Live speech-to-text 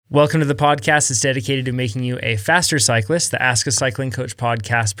Welcome to the podcast. It's dedicated to making you a faster cyclist, the Ask a Cycling Coach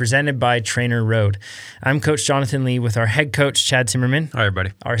podcast presented by Trainer Road. I'm Coach Jonathan Lee with our head coach, Chad Timmerman. Hi,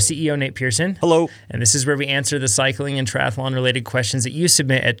 everybody. Our CEO, Nate Pearson. Hello. And this is where we answer the cycling and triathlon related questions that you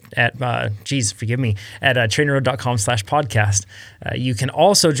submit at trainerroad.com/podcast. You can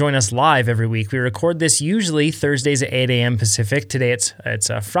also join us live every week. We record this usually Thursdays at 8 a.m. Pacific. Today it's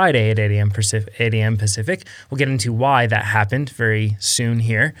Friday at 8 a.m. Pacific. We'll get into why that happened very soon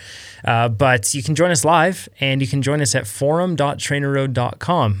here. But you can join us live, and you can join us at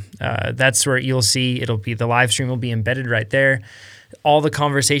forum.trainerroad.com. That's where you'll see the live stream will be embedded right there. All the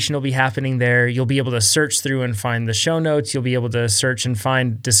conversation will be happening there. You'll be able to search through and find the show notes. You'll be able to search and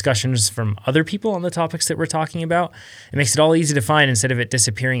find discussions from other people on the topics that we're talking about. It makes it all easy to find instead of it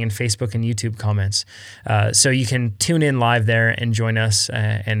disappearing in Facebook and YouTube comments. So you can tune in live there and join us,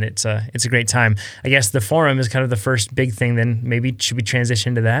 and it's a great time. I guess the forum is kind of the first big thing. Then maybe should we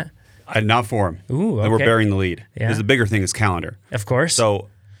transition to that? Not forum. Ooh, okay. We're bearing the lead. Yeah. Because the bigger thing is calendar. Of course. So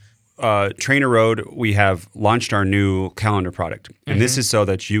Trainer Road, we have launched our new calendar product. And this is so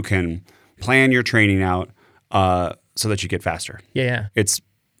that you can plan your training out so that you get faster. Yeah. It's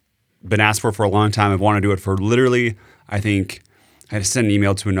been asked for a long time. I've wanted to do it for literally, I think, I had to send an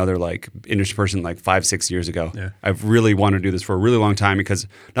email to another industry person 5-6 years ago. Yeah. I've really wanted to do this for a really long time because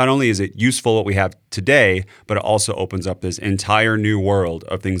not only is it useful what we have today, but it also opens up this entire new world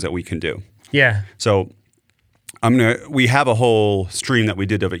of things that we can do. Yeah. So we have a whole stream that we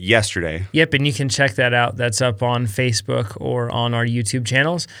did of it yesterday. Yep, and you can check that out. That's up on Facebook or on our YouTube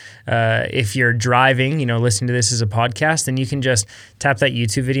channels. If you're driving, listening to this as a podcast, then you can just tap that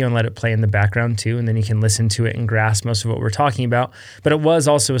YouTube video and let it play in the background too, and then you can listen to it and grasp most of what we're talking about. But it was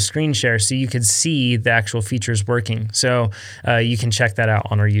also a screen share, so you could see the actual features working. So you can check that out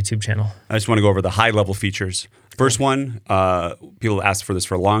on our YouTube channel. I just want to go over the high-level features. First one, people have asked for this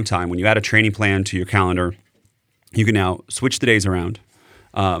for a long time. When you add a training plan to your calendar, you can now switch the days around.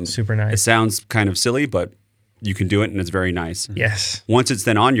 Super nice. It sounds kind of silly, but you can do it, and it's very nice. Yes. Once it's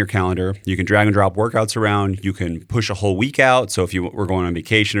then on your calendar, you can drag and drop workouts around. You can push a whole week out. So if you were going on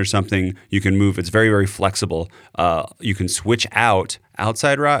vacation or something, you can move. It's very, very flexible. You can switch out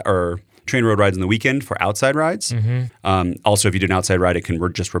outside ride or Trainer Road rides on the weekend for outside rides. Also, if you did an outside ride, it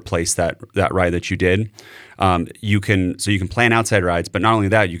can just replace that ride that you did. You can plan outside rides, but not only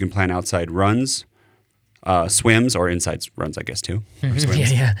that, you can plan outside runs. Swims or inside runs, I guess, too. Or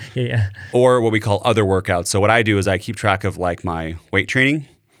swims. Yeah. Or what we call other workouts. So what I do is I keep track of my weight training.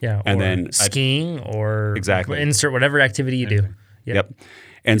 Yeah. And or then skiing or exactly insert whatever activity you do. Yep.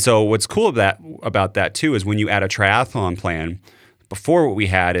 And so what's cool about that too is when you add a triathlon plan, before what we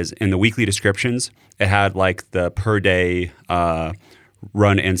had is in the weekly descriptions, it had the per day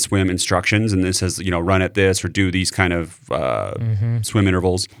run and swim instructions. And this says, run at this or do these kind of swim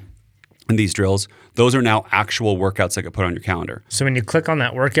intervals. And these drills, those are now actual workouts that get put on your calendar. So when you click on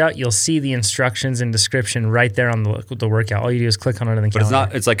that workout, you'll see the instructions and description right there on the workout. All you do is click on it on the calendar.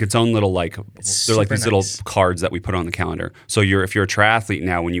 But it's its own little they're these little cards that we put on the calendar. So if you're a triathlete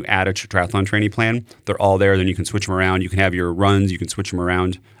now, when you add a triathlon training plan, they're all there. Then you can switch them around. You can have your runs. You can switch them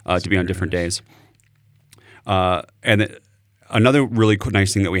around to be on different days. And another really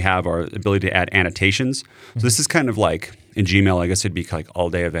nice thing that we have are the ability to add annotations. So this is kind of in Gmail, I guess it'd be all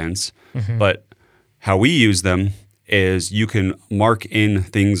day events. But how we use them is you can mark in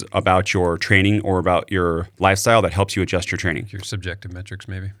things about your training or about your lifestyle that helps you adjust your training. Your subjective metrics,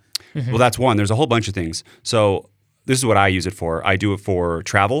 maybe. Well, that's one. There's a whole bunch of things. So this is what I use it for. I do it for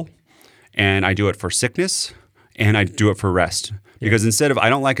travel, and I do it for sickness, and I do it for rest. Because I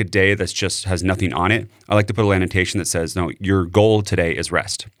don't like a day that just has nothing on it. I like to put a little annotation that says, no, your goal today is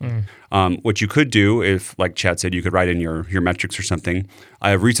rest. What you could do, if like Chad said, you could write in your metrics or something.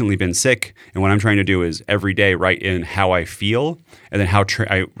 I have recently been sick, and what I'm trying to do is every day write in how I feel and then how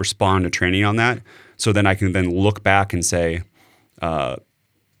I respond to training on that. So then I can then look back and say, what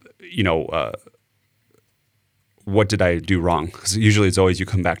did I do wrong? Because usually it's always you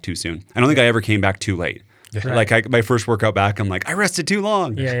come back too soon. I don't think I ever came back too late. Right. My first workout back, I'm I rested too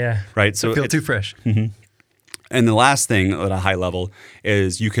long. Yeah. Right. So I feel too fresh. And the last thing at a high level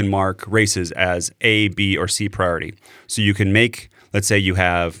is you can mark races as A, B, or C priority. So you can make, let's say we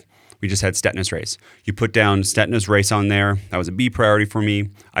just had Stetna's race. You put down Stetna's race on there. That was a B priority for me.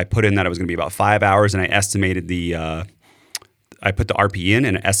 I put in that it was going to be about 5 hours, and I estimated I put the RP in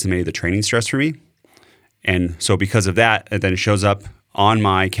and estimated the training stress for me. And so because of that, then it shows up on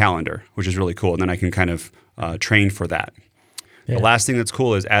my calendar, which is really cool. And then I can kind of train for that. Yeah. The last thing that's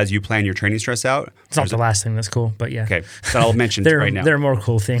cool is as you plan your training stress out. It's not the last thing that's cool, but yeah. Okay, so I'll mention right now. There are more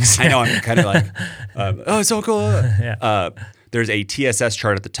cool things. I know, I'm kind of oh, it's so cool. Yeah. there's a TSS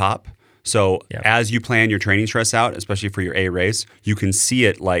chart at the top. So as you plan your training stress out, especially for your A race, you can see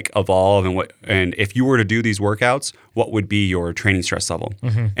it like evolve and if you were to do these workouts, what would be your training stress level?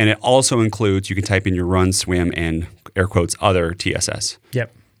 And it also includes, you can type in your run, swim, and air quotes, other TSS.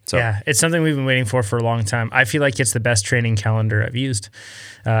 Yep. So, yeah, it's something we've been waiting for a long time. I feel like it's the best training calendar I've used.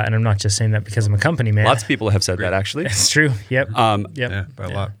 And I'm not just saying that because I'm a company man. Lots of people have said that, actually. It's true. Yep. Yeah, by a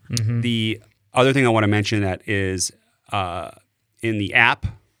lot. The other thing I want to mention that is in the app.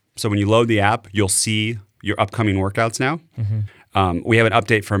 So when you load the app, you'll see your upcoming workouts now. We have an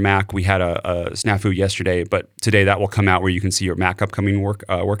update for Mac. We had a snafu yesterday, but today that will come out where you can see your Mac upcoming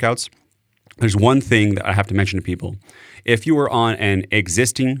workouts. There's one thing that I have to mention to people. If you were on an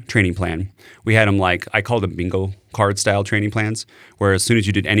existing training plan, we had them I call them bingo card style training plans, where as soon as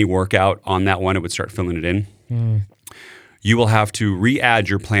you did any workout on that one, it would start filling it in. You will have to re-add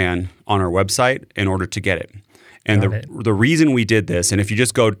your plan on our website in order to get it. And the reason we did this, and if you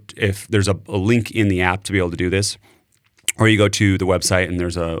just go, if there's a link in the app to be able to do this, or you go to the website and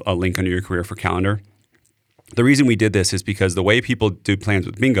there's a link under your career for calendar. The reason we did this is because the way people do plans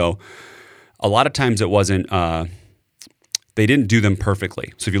with bingo, a lot of times it wasn't, they didn't do them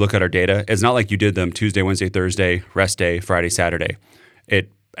perfectly. So if you look at our data, it's not like you did them Tuesday, Wednesday, Thursday, rest day, Friday, Saturday.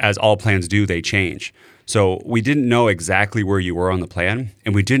 As all plans do, they change. So we didn't know exactly where you were on the plan,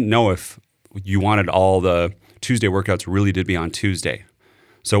 and we didn't know if you wanted all the Tuesday workouts really did be on Tuesday.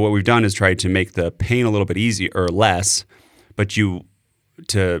 So what we've done is tried to make the pain a little bit easier or less, but to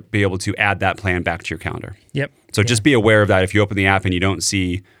be able to add that plan back to your calendar. Yep. So just be aware of that. If you open the app and you don't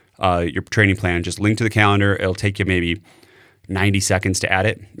see your training plan, just link to the calendar. It'll take you maybe 90 seconds to add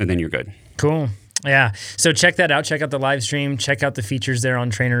it, and then you're good. Cool. Yeah. So check that out. Check out the live stream. Check out the features there on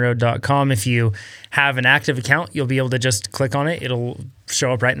trainerroad.com. If you have an active account, you'll be able to just click on it. It'll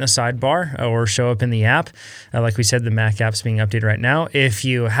show up right in the sidebar or show up in the app. Like we said, the Mac app's being updated right now. If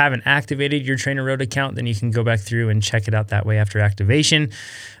you haven't activated your Trainer Road account, then you can go back through and check it out that way after activation.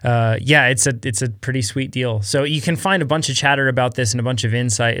 It's a pretty sweet deal. So you can find a bunch of chatter about this and a bunch of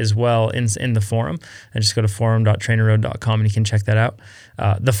insight as well in the forum. And just go to forum.trainerroad.com and you can check that out.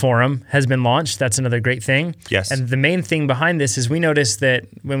 The forum has been launched. That's another great thing. Yes. And the main thing behind this is we noticed that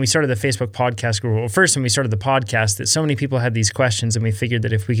when we started the Facebook podcast group, well, first when we started the podcast, that so many people had these questions, and we figured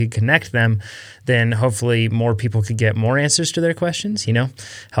that if we could connect them, then hopefully more people could get more answers to their questions,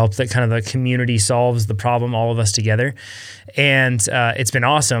 help that kind of the community solves the problem, all of us together. And it's been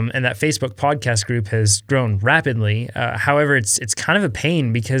awesome. And that Facebook podcast group has grown rapidly. However, it's kind of a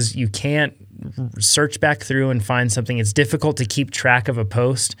pain because you can't search back through and find something. It's difficult to keep track of a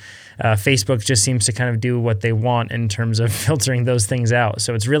post. Facebook just seems to kind of do what they want in terms of filtering those things out.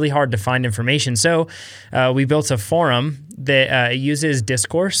 So it's really hard to find information. So we built a forum that uses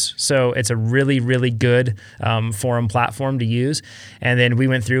Discourse. So it's a really, really good forum platform to use. And then we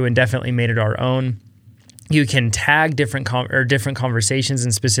went through and definitely made it our own. You can tag different conversations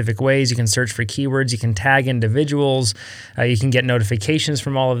in specific ways. You can search for keywords. You can tag individuals. You can get notifications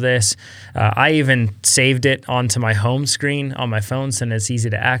from all of this. I even saved it onto my home screen on my phone so it's easy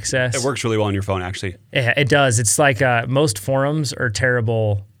to access. It works really well on your phone, actually. Yeah, it does. It's like most forums are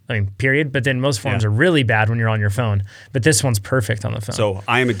terrible, period. But then most forums are really bad when you're on your phone. But this one's perfect on the phone. So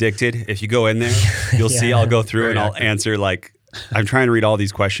I am addicted. If you go in there, you'll see I'll go through and I'll answer I'm trying to read all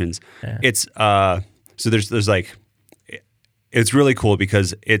these questions. Yeah. It's so there's it's really cool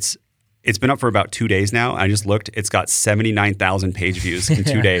because it's been up for about 2 days now. I just looked; it's got 79,000 page views in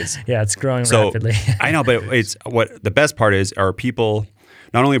 2 days. Yeah, it's growing rapidly. I know, but it's what the best part is are people.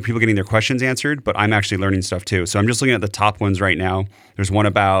 Not only are people getting their questions answered, but I'm actually learning stuff too. So I'm just looking at the top ones right now. There's one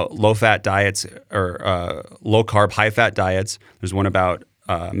about low-fat diets or low-carb, high-fat diets. There's one about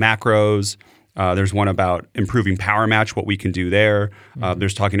macros. There's one about improving power match, what we can do there.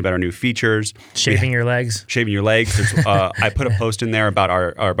 There's talking about our new features. Shaving your legs. Shaving your legs. I put a post in there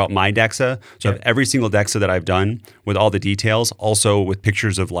about about my DEXA. So I have every single DEXA that I've done with all the details, also with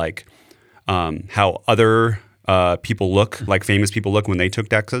pictures of how other people look, like famous people look when they took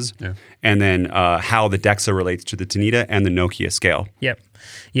DEXAs. Yeah. And then how the DEXA relates to the Tanita and the Nokia scale. Yep.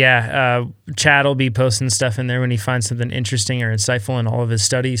 Yeah, Chad will be posting stuff in there when he finds something interesting or insightful in all of his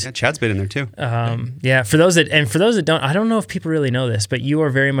studies. Yeah, Chad's been in there too. Yeah, for those that don't, I don't know if people really know this, but you are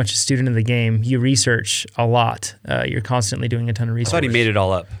very much a student of the game. You research a lot. You're constantly doing a ton of research. I thought he made it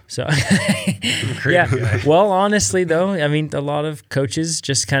all up. So, yeah. Well, honestly though, a lot of coaches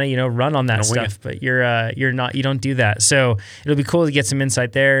just kind of run on that stuff, but you you don't do that. So it'll be cool to get some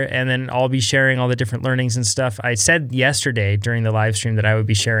insight there. And then I'll be sharing all the different learnings and stuff. I said yesterday during the live stream that I would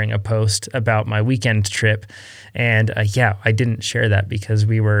be sharing a post about my weekend trip. And I didn't share that because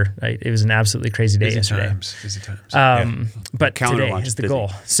it was an absolutely crazy day yesterday. Busy times. But today is the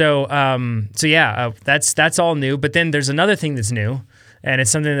goal. So, that's all new. But then there's another thing that's new. And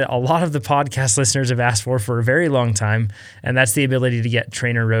it's something that a lot of the podcast listeners have asked for a very long time, and that's the ability to get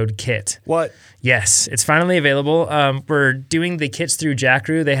Trainer Road kit. What? Yes, it's finally available. We're doing the kits through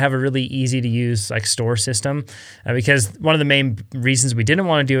Jackaroo. They have a really easy to use store system because one of the main reasons we didn't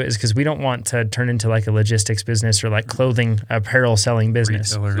want to do it is because we don't want to turn into like a logistics business or like clothing apparel selling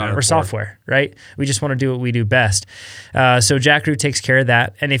business or software, right? We just want to do what we do best. So Jackaroo takes care of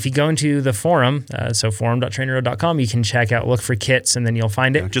that. And if you go into the forum, so forum.trainerroad.com, you can look for kits, and then you'll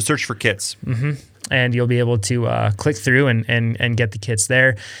find it. Just search for kits. Mm-hmm. And you'll be able to click through and get the kits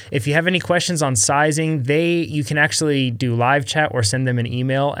there. If you have any questions on sizing, you can actually do live chat or send them an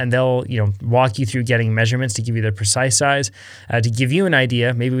email, and they'll walk you through getting measurements to give you the precise size. To give you an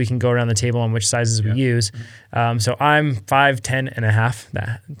idea, maybe we can go around the table on which sizes we use. So I'm 5'10" and a half.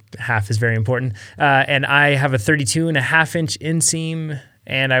 That half is very important. And I have a 32.5-inch inseam,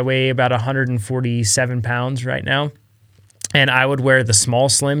 and I weigh about 147 pounds right now. And I would wear the small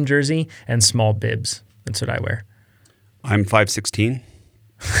slim jersey and small bibs. That's what I wear. I'm 5'16".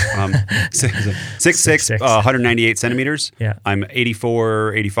 6'6", 198 centimeters. Yeah. I'm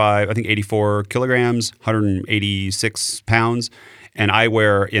 84 kilograms, 186 pounds. And I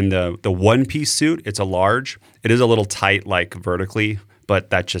wear in the one-piece suit, it's a large. It is a little tight, like vertically, but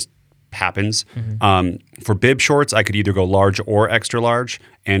that just happens. Mm-hmm. For bib shorts, I could either go large or extra large.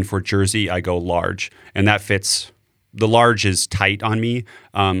 And for jersey, I go large. And that fits... The large is tight on me.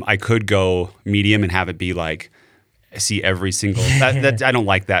 I could go medium and have it be like, see every single, I don't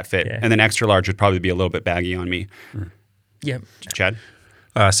like that fit. Yeah. And then extra large would probably be a little bit baggy on me. Yep. Chad?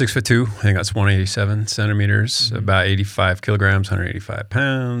 6'2". I think that's 187 centimeters, about 85 kilograms, 185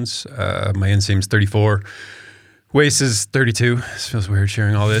 pounds. My inseam's 34. Waist is 32. This feels weird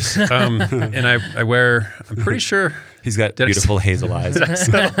sharing all this. And I wear, I'm pretty sure. He's got beautiful hazel eyes. Did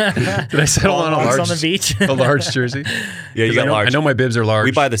I settle on on the beach? A large jersey? Yeah, you got large. I know my bibs are large.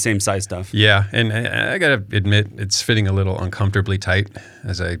 We buy the same size stuff. Yeah, and I got to admit, it's fitting a little uncomfortably tight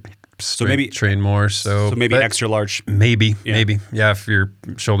as I train more. So maybe extra large. Maybe. Yeah, if your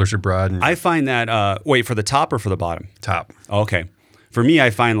shoulders are broad. I find that, wait, for the top or for the bottom? Top. Okay. For me, I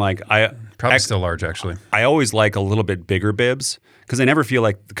find like Probably still large, actually. I always like a little bit bigger bibs because I never feel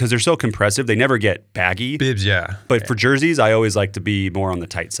like, because they're so compressive, they never get baggy. Bibs, yeah. But for jerseys, I always like to be more on the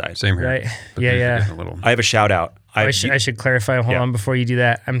tight side. Same here. Right. But yeah. I have a shout out. I should clarify, hold on, before you do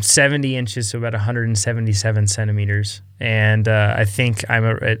that. I'm 70 inches, so about 177 centimeters. And I think I'm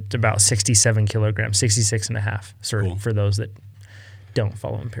at about 67 kilograms, 66 and a half, for those that don't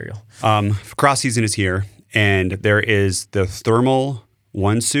follow Imperial. Cross season is here, and there is the thermal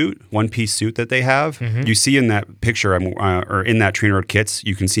one-piece suit that they have. Mm-hmm. You see in that picture, or in that Trainer Road kits,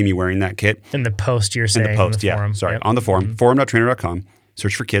 you can see me wearing that kit. In the post, you're saying? In the post, forum. Sorry, on the forum, forum.trainerroad.com.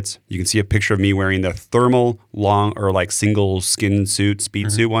 Search for kits. You can see a picture of me wearing the thermal long or like single skin suit,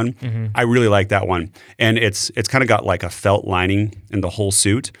 speed suit one. Mm-hmm. I really like that one. And it's kind of got like a felt lining in the whole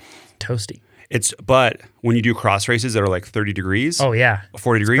suit. Toasty. But when you do cross races that are like 30 degrees. Oh, yeah.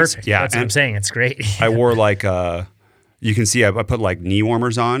 40 degrees. Perfect. Yeah. That's what I'm saying. It's great. I wore like... you can see I put like knee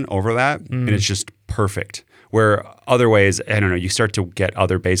warmers on over that, and it's just perfect. Where other ways, I don't know, you start to get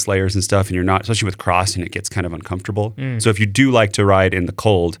other base layers and stuff, and you're not, especially with cross, and it gets kind of uncomfortable. So if you do like to ride in the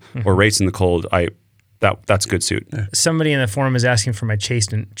cold or race in the cold, that's a good suit. Yeah. Somebody in the forum is asking for my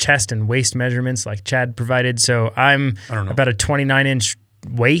chest and waist measurements, like Chad provided. So I'm about a 29-inch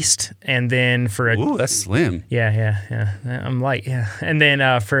waist, and then for ooh, that's slim. Yeah. I'm light, yeah. And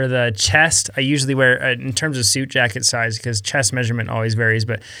then for the chest, I usually wear, in terms of suit jacket size, because chest measurement always varies,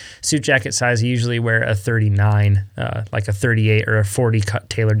 but suit jacket size, I usually wear a 39, like a 38 or a 40 cut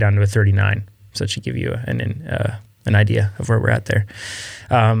tailored down to a 39. So that should give you an idea of where we're at there.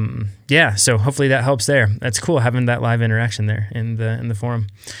 So hopefully that helps there. That's cool having that live interaction there in the forum.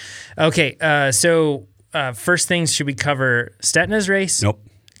 Okay, so first things, should we cover Stetna's race? Nope.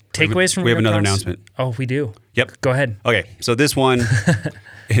 Takeaways from we have another cross? announcement. Oh, we do. Yep. Go ahead. Okay, so this one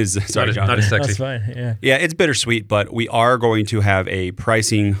is sorry, John. Not as sexy. That's fine. Yeah. Yeah, it's bittersweet, but we are going to have a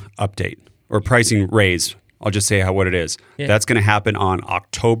pricing update or pricing raise. I'll just say what it is. Yeah. That's going to happen on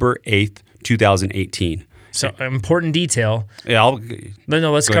October 8th, 2018. So an important detail. Yeah,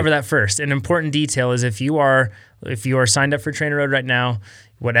 No, let's Go cover ahead. that first. An important detail is if you are signed up for Trainer Road right now,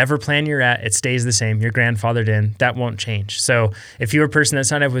 whatever plan you're at, it stays the same. You're grandfathered in. That won't change. So if you're a person that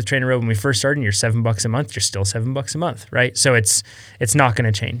signed up with Trainer Road when we first started and you're $7 a month, you're still $7 a month, right? So it's not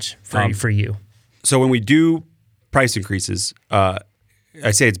going to change for you. So when we do price increases,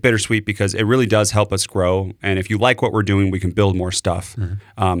 I say it's bittersweet because it really does help us grow. And if you like what we're doing, we can build more stuff.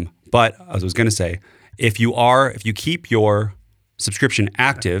 But as I was going to say, if you keep your subscription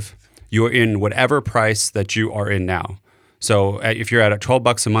active, you're in whatever price that you are in now. So if you're at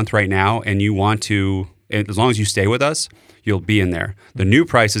 $12 a month right now and you want to, as long as you stay with us, you'll be in there. The new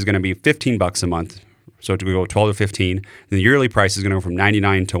price is going to be $15 a month. So to go 12 to 15, and the yearly price is going to go from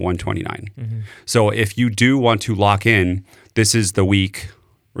 99 to 129. So if you do want to lock in, this is the week,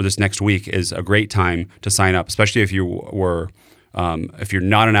 or this next week is a great time to sign up, especially if you're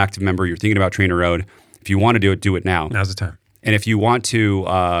not an active member, you're thinking about Trainer Road. If you want to do it now. Now's the time. And if you want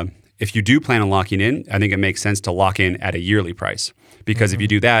to, if you do plan on locking in, I think it makes sense to lock in at a yearly price. Because if you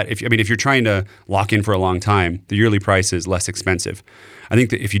do that, if you're trying to lock in for a long time, the yearly price is less expensive. I think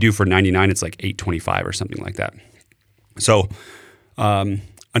that if you do for $99, it's like $825 or something like that. So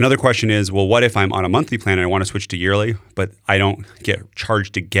another question is, well, what if I'm on a monthly plan and I want to switch to yearly, but I don't get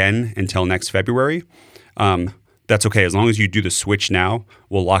charged again until next February? That's okay. As long as you do the switch now,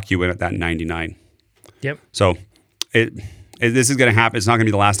 we'll lock you in at that $99. Yep. So this is going to happen. It's not going to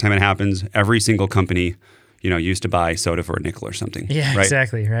be the last time it happens. Every single company used to buy soda for a nickel or something. Yeah, right?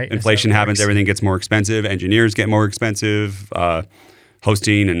 Exactly. Right. Inflation happens. Everything gets more expensive. Engineers get more expensive.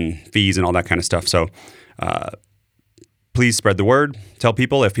 Hosting and fees and all that kind of stuff. So please spread the word. Tell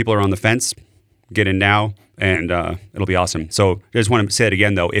people. If people are on the fence, get in now, and it'll be awesome. So I just want to say it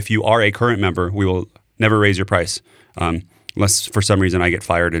again, though. If you are a current member, we will never raise your price. Unless for some reason I get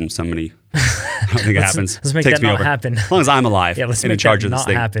fired and somebody, I don't think it happens. Let's make takes that me not over. happen. As long as I'm alive let's and make in charge that of this not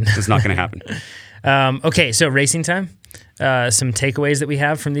thing, happen. it's not going to happen. Okay, so racing time. Some takeaways that we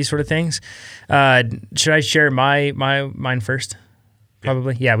have from these sort of things. Should I share mine first?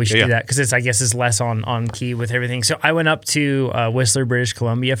 Probably. Yeah, we should do that because it's less on key with everything. So I went up to Whistler, British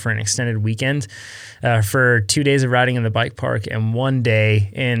Columbia for an extended weekend for 2 days of riding in the bike park and 1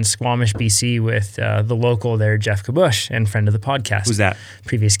 day in Squamish, BC with the local there, Jeff Kabush, and friend of the podcast. Who's that?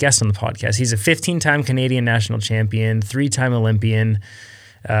 Previous guest on the podcast. He's a 15-time Canadian national champion, 3-time Olympian.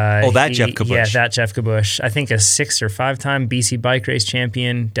 Jeff Kabush. Yeah, that Jeff Kabush. I think a 6 or 5-time BC bike race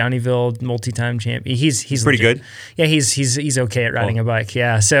champion, Downeyville multi-time champion. He's pretty legit. good. Yeah, he's okay at riding a bike.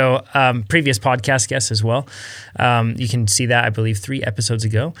 Yeah. So previous podcast guest as well. You can see that, I believe, 3 episodes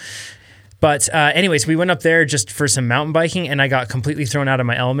ago. But anyways, we went up there just for some mountain biking, and I got completely thrown out of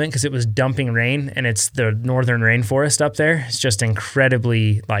my element because it was dumping rain, and it's the northern rainforest up there. It's just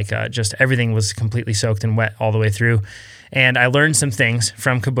incredibly, just everything was completely soaked and wet all the way through. And I learned some things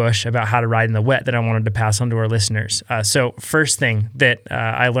from Kabush about how to ride in the wet that I wanted to pass on to our listeners. So first thing that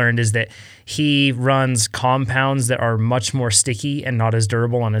I learned is that he runs compounds that are much more sticky and not as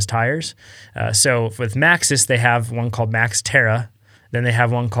durable on his tires. So with Maxxis, they have one called Max Terra. Then they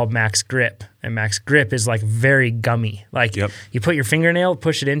have one called Max Grip, and Max Grip is very gummy. You put your fingernail,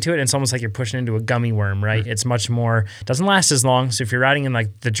 push it into it, and it's almost like you're pushing into a gummy worm, right? It's much more, doesn't last as long. So if you're riding in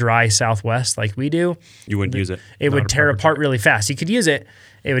the dry Southwest like we do, you wouldn't use it. It would tear apart really fast. You could use it,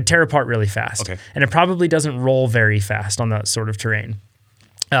 it would tear apart really fast. Okay. And it probably doesn't roll very fast on that sort of terrain.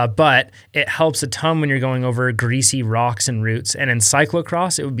 But it helps a ton when you're going over greasy rocks and roots. And in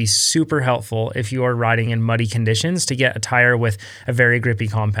cyclocross, it would be super helpful if you are riding in muddy conditions to get a tire with a very grippy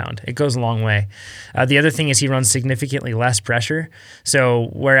compound. It goes a long way. The other thing is he runs significantly less pressure. So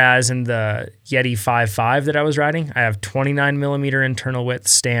whereas in the Yeti 5.5 that I was riding, I have 29 millimeter internal width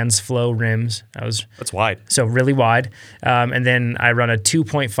stands flow rims. That's wide. So really wide. And then I run a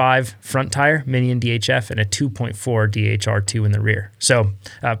 2.5 front tire, Minion DHF, and a 2.4 DHR2 in the rear. So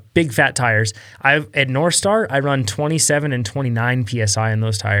big fat tires. At North Star, I run 27 and 29 PSI in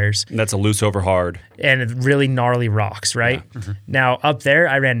those tires. And that's a loose over hard. And really gnarly rocks, right? Yeah. Mm-hmm. Now up there,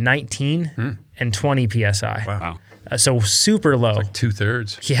 I ran 19 and 20 PSI. Wow. So super low. It's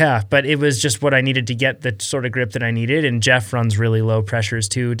 2/3. Yeah, but it was just what I needed to get the sort of grip that I needed. And Jeff runs really low pressures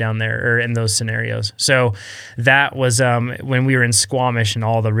too down there or in those scenarios. So that was when we were in Squamish and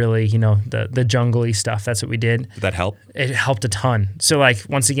all the really, the jungly stuff. That's what we did. Did that help? It helped a ton. So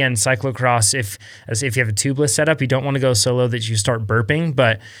once again, cyclocross, if you have a tubeless setup, you don't want to go so low that you start burping,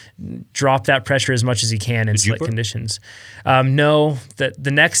 but drop that pressure as much as you can in slick conditions. No,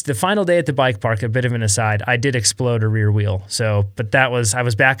 the final day at the bike park, a bit of an aside, I did explode a rear wheel. But I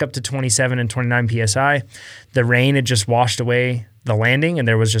was back up to 27 and 29 PSI. The rain had just washed away the landing, and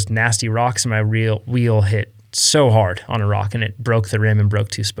there was just nasty rocks, and my wheel hit so hard on a rock, and it broke the rim and broke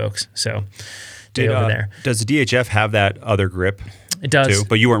 2 spokes. So over there. Does the DHF have that other grip? It does. Too,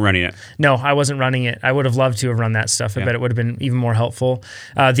 but you weren't running it. No, I wasn't running it. I would have loved to have run that stuff. I bet it would have been even more helpful.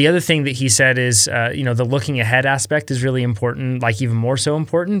 The other thing that he said is, the looking ahead aspect is really important, like even more so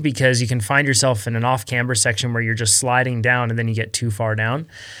important, because you can find yourself in an off-camber section where you're just sliding down and then you get too far down.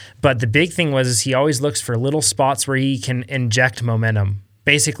 But the big thing is he always looks for little spots where he can inject momentum.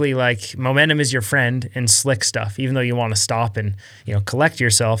 Basically, like, momentum is your friend in slick stuff. Even though you want to stop and collect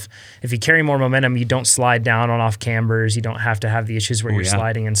yourself, if you carry more momentum, you don't slide down on off cambers. You don't have to have the issues where you're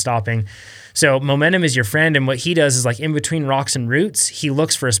sliding and stopping. So momentum is your friend, and what he does is, like, in between rocks and roots, he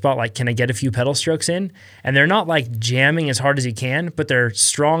looks for a spot like, can I get a few pedal strokes in? And they're not like jamming as hard as you can, but they're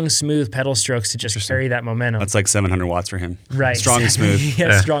strong, smooth pedal strokes to just carry that momentum. That's like 700 watts for him. Right. Strong and smooth.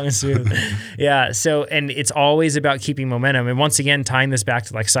 Strong and smooth. So, and it's always about keeping momentum. And once again, tying this back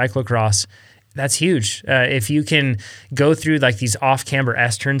to like cyclocross, that's huge. If you can go through like these off-camber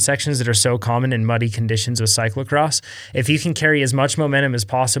S-turn sections that are so common in muddy conditions with cyclocross, if you can carry as much momentum as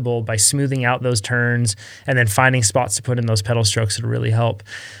possible by smoothing out those turns and then finding spots to put in those pedal strokes, it'll really help.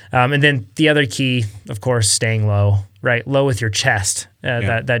 And then the other key, of course, staying low, right? Low with your chest.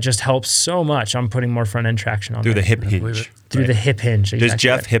 That just helps so much on putting more front-end traction on through the hip hinge. Through the hip hinge. Does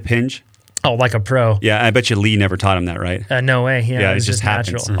Jeff hip hinge? Oh, like a pro. Yeah, I bet you Lee never taught him that, right? No way. Yeah, it just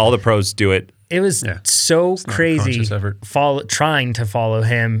happens. natural. All the pros do it. It was so crazy trying to follow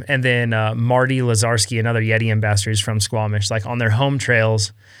him. And then Marty Lazarski, another Yeti ambassador, is from Squamish, like on their home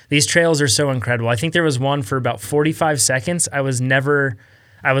trails. These trails are so incredible. I think there was one for about 45 seconds. I was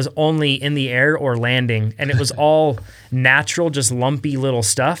only in the air or landing, and it was all natural, just lumpy little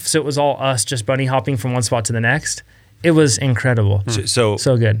stuff. So it was all us just bunny hopping from one spot to the next. It was incredible. So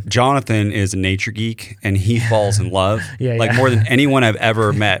good. Jonathan is a nature geek, and he falls in love more than anyone I've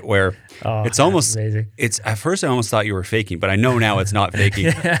ever met, where it's almost amazing. At first I almost thought you were faking, but I know now it's not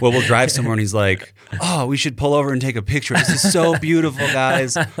faking. Well, we'll drive somewhere and he's like, oh, we should pull over and take a picture. This is so beautiful,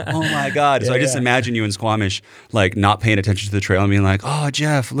 guys. Oh my God. So I just imagine you in Squamish, like not paying attention to the trail and being like, oh,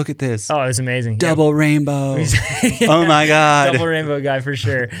 Jeff, look at this. Oh, it was amazing. Double rainbow. Oh my God. Double rainbow guy for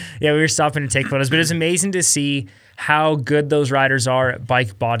sure. Yeah, we were stopping to take photos, but it's amazing to see how good those riders are at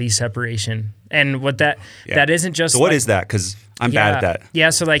bike body separation. And what that isn't just. So what is that? Because I'm bad at that. Yeah.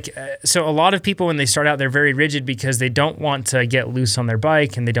 So so a lot of people, when they start out, they're very rigid because they don't want to get loose on their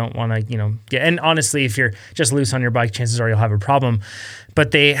bike, and they don't want to, get. And honestly, if you're just loose on your bike, chances are you'll have a problem.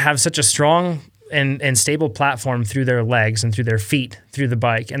 But they have such a strong and stable platform through their legs and through their feet through the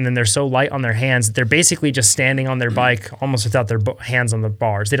bike, and then they're so light on their hands that they're basically just standing on their bike almost without their hands on the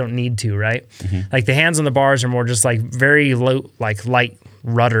bars. They don't need to, right? Mm-hmm. Like the hands on the bars are more just like very low, like light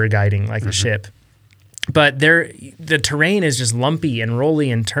rudder guiding like a ship. But the terrain is just lumpy and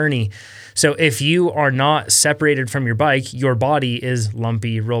rolly and turny. So if you are not separated from your bike, your body is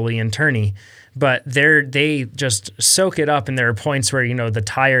lumpy, rolly, and turny. But they just soak it up, and there are points where the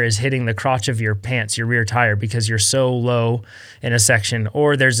tire is hitting the crotch of your pants, your rear tire, because you're so low in a section,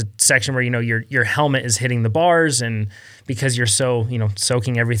 or there's a section where your helmet is hitting the bars, and because you're so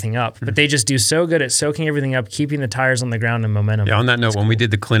soaking everything up. But they just do so good at soaking everything up, keeping the tires on the ground and momentum. Yeah. On that note, when we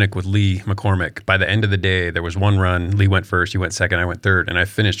did the clinic with Lee McCormick, by the end of the day, there was one run. Lee went first, you went second, I went third, and I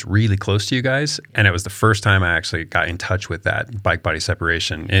finished really close to you guys. And it was the first time I actually got in touch with that bike body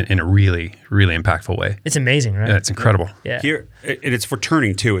separation in a really, really impactful way. It's amazing, right? Yeah, it's incredible. Yeah. Here, it's for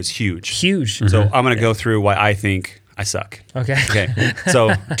turning too. Is huge. Huge. So I'm going to go through why I think I suck. Okay. So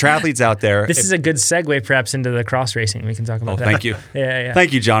triathletes out there. This is a good segue perhaps into the cross racing. We can talk about that. Thank you. Yeah.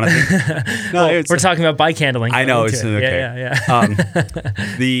 Thank you, Jonathan. We're talking about bike handling. I know. It's okay.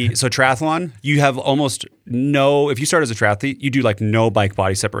 Yeah. So triathlon, you have almost no, if you start as a triathlete, you do like no bike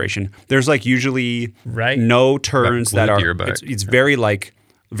body separation. There's like usually no turns that are, it's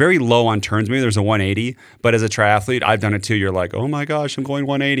very low on turns. Maybe there's a 180, but as a triathlete, I've done it too. You're like, oh my gosh, I'm going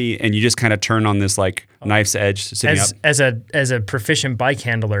 180. And you just kind of turn on this like knife's edge sitting up. As a proficient bike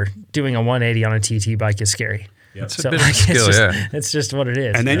handler, doing a 180 on a TT bike is scary. Yep. It's a bit of a skill, it's just what it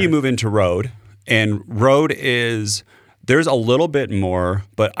is. And then you move into road, and road there's a little bit more,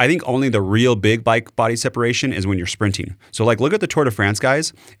 but I think only the real big bike body separation is when you're sprinting. So like look at the Tour de France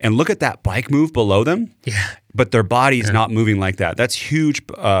guys and look at that bike move below them. Yeah. But their body's not moving like that. That's huge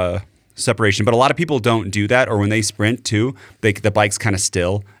separation. But a lot of people don't do that, or when they sprint too, the bike's kind of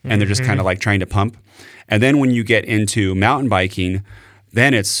still and they're just kind of like trying to pump. And then when you get into mountain biking,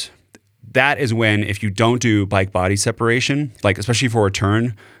 then that is when, if you don't do bike body separation, like especially for a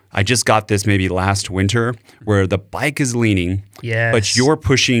turn, I just got this maybe last winter where the bike is leaning, Yes. but you're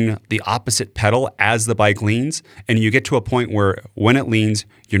pushing the opposite pedal as the bike leans, and you get to a point where when it leans,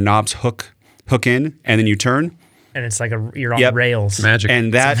 your knobs hook in, and then you turn. And it's like you're on Yep. rails. Magic.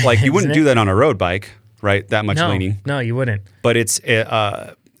 And that, like, you wouldn't Isn't do that on a road bike, right? That much No, leaning. no, you wouldn't. But it's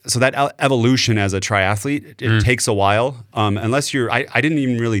so that evolution as a triathlete, it takes a while. Unless I didn't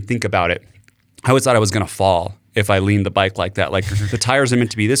even really think about it. I always thought I was going to fall if I leaned the bike like that. Like the tires are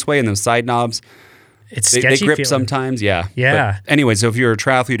meant to be this way, and those side knobs, It's they sketchy grip feeling. sometimes. Yeah. Yeah. But anyway, so if you're a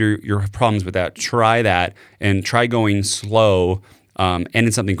triathlete or you have problems with that, try that and try going slow and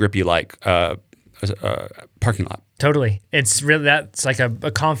in something grippy like a parking lot. Totally. It's really, that's like a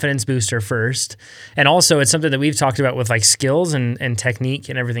confidence booster first. And also it's something that we've talked about with like skills and technique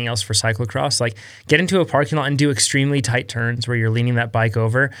and everything else for cyclocross. Like get into a parking lot and do extremely tight turns where you're leaning that bike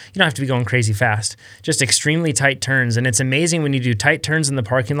over. You don't have to be going crazy fast, just extremely tight turns. And it's amazing when you do tight turns in the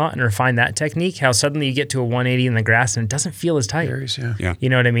parking lot and refine that technique, how suddenly you get to a 180 in the grass and it doesn't feel as tight. Yeah. You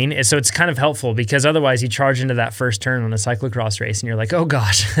know what I mean? And so it's kind of helpful because otherwise you charge into that first turn on a cyclocross race and you're like, oh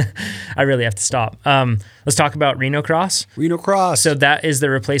gosh, I really have to stop. Let's talk about Reno Cross. Reno Cross. So that is the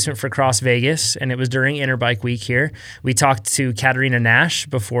replacement for Cross Vegas, and it was during Interbike Week here. We talked to Katarina Nash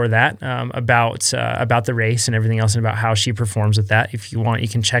before that about the race and everything else and about how she performs with that. If you want, you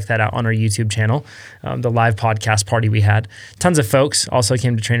can check that out on our YouTube channel, the live podcast party we had. Tons of folks also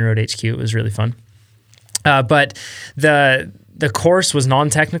came to Trainer Road HQ. It was really fun. But the course was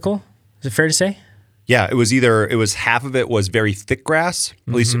non-technical. Is it fair to say? Yeah, it was half of it was very thick grass,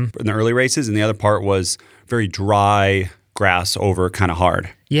 at least in the early races, and the other part was very dry grass over kind of hard.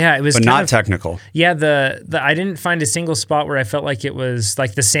 Yeah, it was But kind not of, technical. Yeah, the I didn't find a single spot where I felt like it was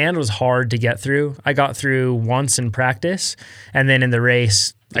like the sand was hard to get through. I got through once in practice, and then in the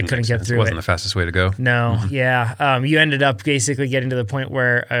race I couldn't get through Wasn't it. the fastest way to go. No, yeah. You ended up basically getting to the point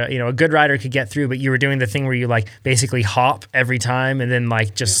where a good rider could get through, but you were doing the thing where you like basically hop every time and then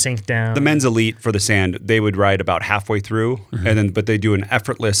like just sink down. The men's elite for the sand, they would ride about halfway through, but they do an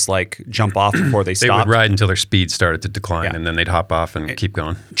effortless like jump off before they They stop. would ride until their speed started to decline, Yeah. and then they'd hop off and keep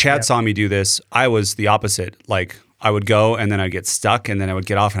going. Chad saw me do this. I was the opposite. Like I would go and then I'd get stuck and then I would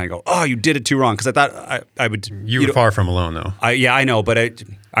get off and I'd go, oh, you did it too wrong. Because I thought I would. You were far from alone, though. I know, but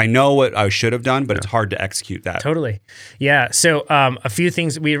I know what I should have done, but it's hard to execute that. Totally. Yeah. So a few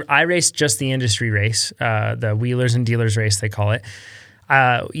things. I raced just the industry race, the wheelers and dealers race, they call it.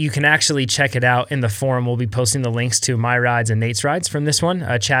 You can actually check it out in the forum. We'll be posting the links to my rides and Nate's rides from this one.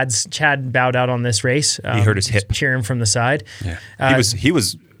 Chad bowed out on this race. He hurt his hip. Cheering from the side. Yeah.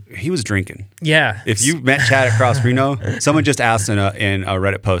 He was drinking. Yeah. If you met Chad at Cross Reno, someone just asked in a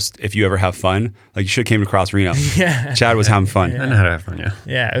Reddit post if you ever have fun. Like you should have came to Cross Reno. Yeah. Chad was having fun. I know how to have fun, yeah.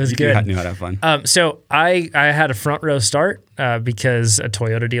 Yeah, it was You good. knew how to have fun. So I had a front row start because a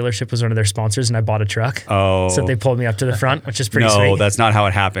Toyota dealership was one of their sponsors and I bought a truck. Oh. So they pulled me up to the front, which is pretty No, sweet. that's not how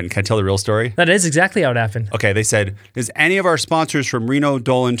it happened. Can I tell the real story? That is exactly how it happened. Okay, they said, is any of our sponsors from Reno,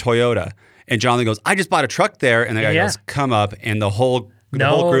 Dolan, Toyota? And Jonathan goes, I just bought a truck there. And the guy Yeah. goes, come up. And the whole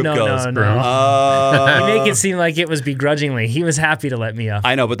No, group no, goes, no. You make it seem like it was begrudgingly. He was happy to let me up.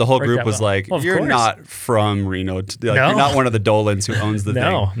 I know, but the whole Worked group out was well. like, Well, of you're course. not from Reno. Like, No. You're not one of the Dolans who owns the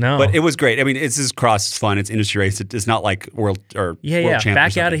No, thing. no. But it was great. I mean, it's just cross. It's fun. It's industry race. It's not like world or Yeah, world yeah. champ or Back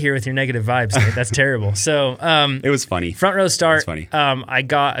out something. of here with your negative vibes, Nate. That's terrible. So, It was funny. front row start. That's funny. I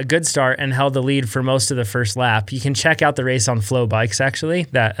got a good start and held the lead for most of the first lap. You can check out the race on Flow Bikes, actually,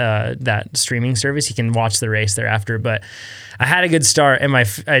 that streaming service. You can watch the race thereafter. But I had a good start, and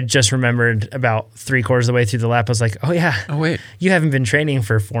I just remembered about 3/4 of the way through the lap, I was like, oh, yeah. Oh, wait. You haven't been training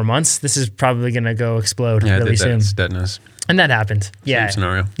for 4 months. This is probably going to go explode Yeah, really soon. that's deadness. And that happened. Yeah.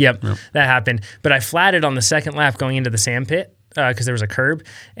 scenario. Yep, that happened. But I flatted on the second lap going into the sand pit because there was a curb,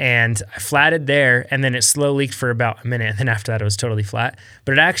 and I flatted there, and then it slow leaked for about a minute, and then after that it was totally flat.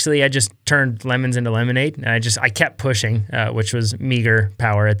 But I just turned lemons into lemonade, and I kept pushing, which was meager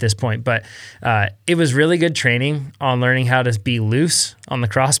power at this point. But it was really good training on learning how to be loose on the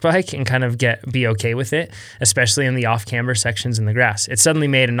cross bike and kind of be okay with it, especially in the off-camber sections in the grass. It suddenly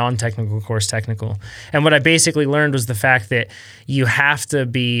made a non-technical course technical. And what I basically learned was the fact that you have to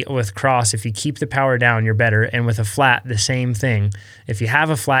be with cross, if you keep the power down, you're better. And with a flat, the same thing. If you have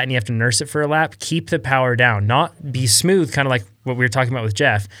a flat and you have to nurse it for a lap, keep the power down, not be smooth, kind of like what we were talking about with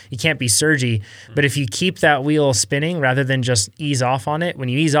Jeff. You can't be surgy, but if you keep that wheel spinning rather than just ease off on it, when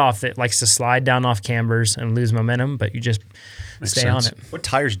you ease off, it likes to slide down off cambers and lose momentum, but you just stay on it. What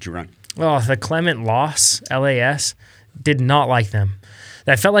tires did you run? Well, the Clement Loss LAS did not like them.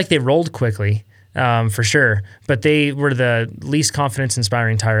 I felt like they rolled quickly. for sure. But they were the least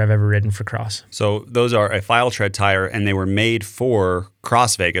confidence-inspiring tire I've ever ridden for cross. So those are a file tread tire, and they were made for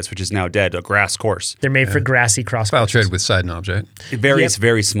Cross Vegas, which is now dead, a grass course. They're made for grassy cross File courses. tread with side knobs, right? It's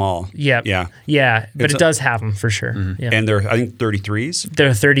very small. Yep. Yeah. Yeah, but it does have them for sure. Yeah. And they're, I think, 33s.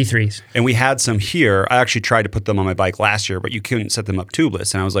 They're 33s. And we had some here. I actually tried to put them on my bike last year, but you couldn't set them up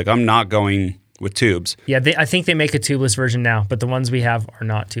tubeless. And I was like, I'm not going with tubes. Yeah, I think they make a tubeless version now, but the ones we have are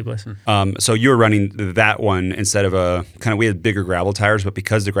not tubeless. So you were running that one instead of we had bigger gravel tires, but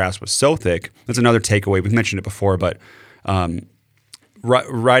because the grass was so thick, that's another takeaway. We've mentioned it before, but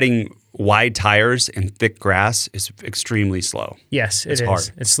riding wide tires in thick grass is extremely slow. Yes, it's hard.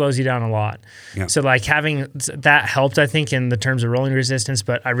 It slows you down a lot. Yeah. So like having that helped, I think, in the terms of rolling resistance,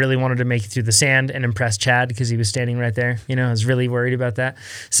 but I really wanted to make it through the sand and impress Chad because he was standing right there. I was really worried about that.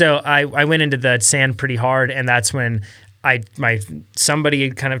 So I went into the sand pretty hard, and that's when somebody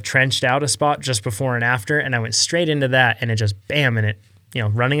had kind of trenched out a spot just before and after, and I went straight into that, and it just bam, and it,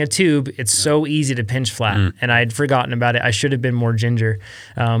 running a tube, it's so easy to pinch flat, and I'd forgotten about it. I should have been more ginger,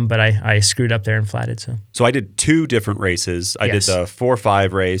 but I screwed up there and flatted. So I did 2 different races. I did the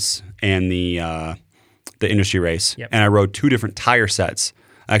 4-5 race and the industry race, and I rode 2 different tire sets.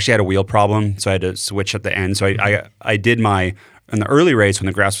 I actually had a wheel problem, so I had to switch at the end. So I did in the early race when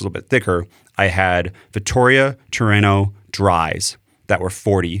the grass was a little bit thicker, I had Vittoria Tirreno dries that were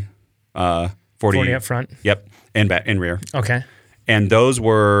 40 40 up front. Yep, and back and rear. Okay. And those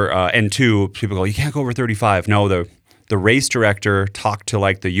were N2. People go, you can't go over 35. No, the race director talked to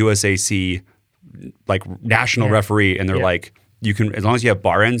like the USAC, like national referee, and they're like, you can, as long as you have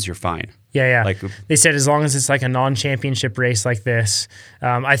bar ends, you're fine. Yeah. Like, they said as long as it's like a non-championship race like this,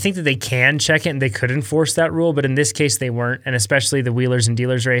 I think that they can check it and they could enforce that rule, but in this case they weren't, and especially the wheelers and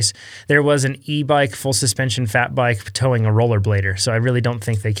dealers race, there was an e-bike, full suspension fat bike towing a rollerblader, so I really don't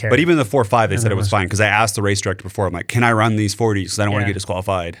think they care. But even the 4-5, they said it was fine, because I asked the race director before, I'm like, can I run these 40s, because I don't want to get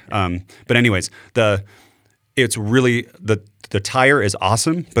disqualified. But anyways, it's really, the tire is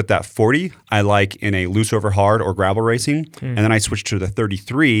awesome, but that 40 I like in a loose over hard or gravel racing, and then I switched to the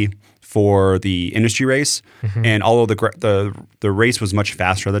 33 for the industry race. And although the race was much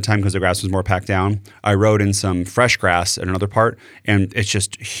faster at the time because the grass was more packed down, I rode in some fresh grass at another part, and it's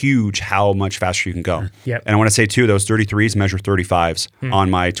just huge how much faster you can go. Yep. And I want to say too, those 33s measure 35s on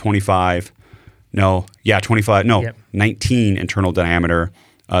my 19 internal diameter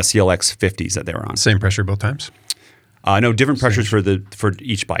CLX 50s that they were on. Same pressure both times? No, different pressures for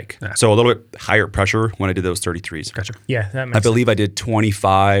each bike. Yeah. So a little bit higher pressure when I did those 33s. Gotcha. Yeah, that makes I believe I did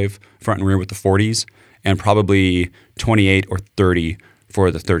 25 front and rear with the 40s, and probably 28 or 30 for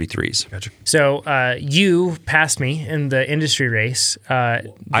the 33s. Gotcha. So you passed me in the industry race. I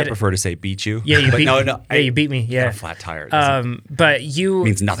prefer to say beat you. Yeah, you beat me. No, you beat me. Yeah, got a flat tire. But you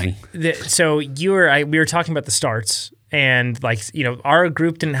means nothing. So we were talking about the starts. And our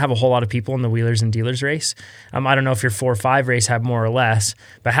group didn't have a whole lot of people in the wheelers and dealers race. I don't know if your 4-5 race had more or less,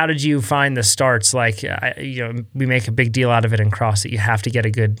 but how did you find the starts? We make a big deal out of it in cross that you have to get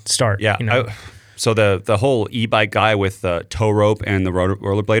a good start. Yeah. So the whole e-bike guy with the tow rope and the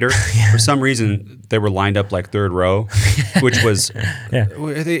rollerblader, for some reason they were lined up like third row, which was,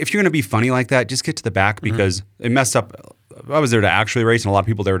 if you're going to be funny like that, just get to the back, because it messed up. I was there to actually race, and a lot of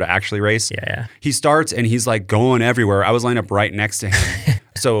people there to actually race. Yeah. He starts, and he's like going everywhere. I was lined up right next to him.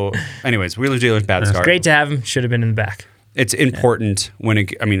 So anyways, wheelers, dealers, bad start. Great to have him. Should have been in the back. It's important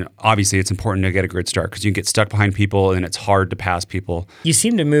obviously it's important to get a good start, because you can get stuck behind people and it's hard to pass people. You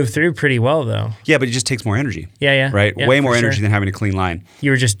seem to move through pretty well, though. Yeah, but it just takes more energy. Yeah. Right? Yeah, way more energy than having a clean line. You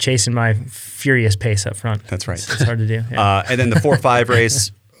were just chasing my furious pace up front. That's right. It's hard to do. Yeah. And then the 4-5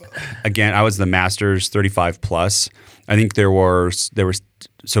 race, again, I was the Masters 35 plus. I think there was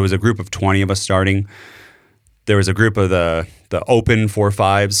so it was a group of 20 of us starting. There was a group of the open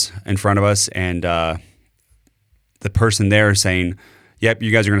 4-5s in front of us, and the person there saying, yep,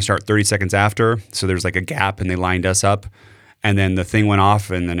 you guys are going to start 30 seconds after. So there's like a gap, and they lined us up. And then the thing went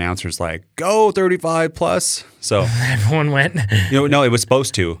off, and the announcer's like, go 35 plus. So everyone went. No, it was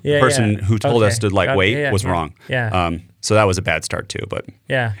supposed to. The person who told us to wait was wrong. Yeah. So that was a bad start too. But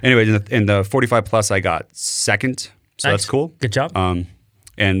anyway, in the 45 plus, I got second. So nice. That's cool. Good job.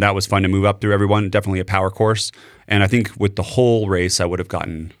 And that was fun to move up through everyone. Definitely a power course. And I think with the whole race, I would have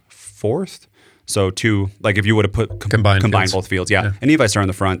gotten fourth. So if you would have put combined both fields. Yeah. And if I started in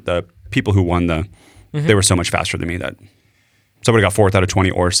the front, the people who won they were so much faster than me that somebody got fourth out of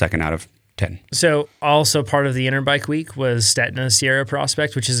 20 or second out of 10. So also part of the Interbike Week was Stetna Sierra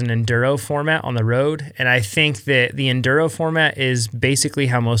Prospect, which is an enduro format on the road. And I think that the enduro format is basically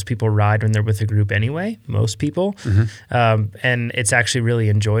how most people ride when they're with a group anyway, most people. And it's actually really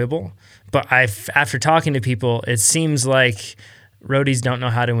enjoyable. But after talking to people, it seems like roadies don't know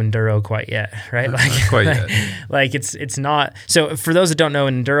how to enduro quite yet, right? Like, quite yet. Like it's not. So for those that don't know,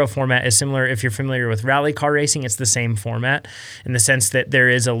 an enduro format is similar. If you're familiar with rally car racing, it's the same format in the sense that there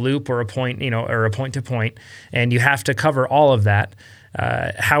is a loop or a point, or a point to point, and you have to cover all of that.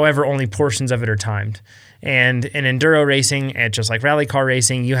 However, only portions of it are timed. And in enduro racing, and just like rally car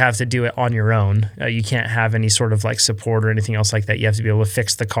racing, you have to do it on your own. You can't have any sort of like support or anything else like that. You have to be able to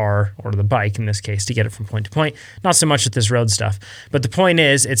fix the car or the bike in this case to get it from point to point. Not so much with this road stuff. But the point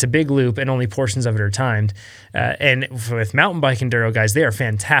is, it's a big loop and only portions of it are timed. And with mountain bike enduro guys, they are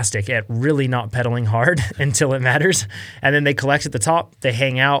fantastic at really not pedaling hard until it matters. And then they collect at the top, they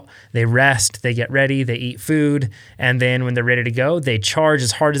hang out, they rest, they get ready, they eat food. And then when they're ready to go, they charge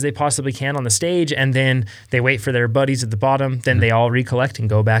as hard as they possibly can on the stage. And then they wait for their buddies at the bottom. Then they all recollect and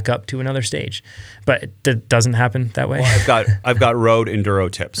go back up to another stage. But it doesn't happen that way. Well, I've got road enduro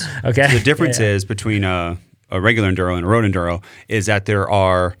tips. Okay. So the difference is between a regular enduro and a road enduro is that there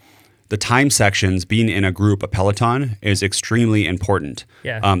are the time sections. Being in a group, a peloton, is extremely important.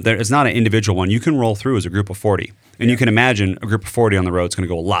 Yeah. There is not an individual one. You can roll through as a group of 40. And you can imagine a group of 40 on the road is going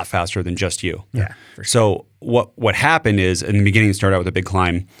to go a lot faster than just you. Yeah. For sure. So what happened is, in the beginning, it started out with a big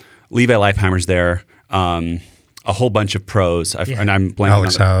climb. Levi Leifheimer's there. A whole bunch of pros, and I'm blanking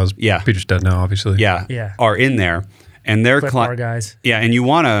Alex Howes, yeah, Peter's dead now, obviously. Yeah, are in there, and they're Clip bar guys. Yeah, and you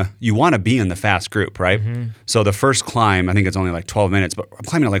wanna be in the fast group, right? So the first climb, I think it's only like 12 minutes, but I'm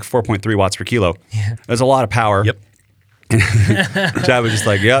climbing at like 4.3 watts per kilo. Yeah, there's a lot of power. Yep. Chad was just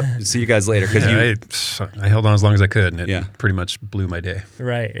like, "Yep, see you guys later." Because I held on as long as I could, and it Yeah. pretty much blew my day.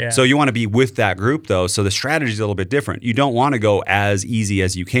 right. Yeah. So you want to be with that group, though. So the strategy is a little bit different. You don't want to go as easy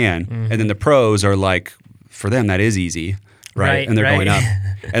as you can, and then the pros are like, for them, that is easy, right? And they're going up.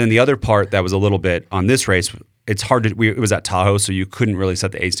 And then the other part that was a little bit on this race, it's hard to. It was at Tahoe, so you couldn't really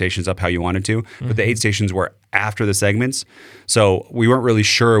set the aid stations up how you wanted to. But the aid stations were after the segments, so we weren't really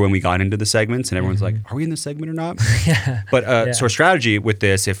sure when we got into the segments, and everyone's like, "Are we in the segment or not?" But so our strategy with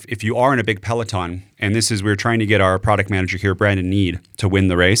this, if you are in a big peloton, and this is we're trying to get our product manager here, Brandon Need, to win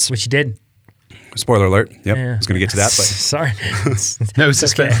the race. Which you did. Spoiler alert. Yep, Yeah. I was going to get to that, but Sorry. No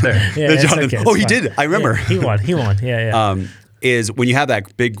suspense there. Yeah, it's Jonathan- okay, it's oh, he fine. did. I remember. Yeah, he won. Yeah. Is when you have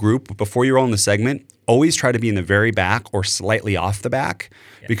that big group, before you roll in the segment, always try to be in the very back or slightly off the back,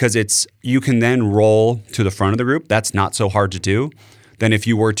 because you can then roll to the front of the group. That's not so hard to do. Then if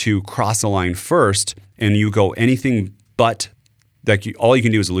you were to cross the line first and you go anything but, all you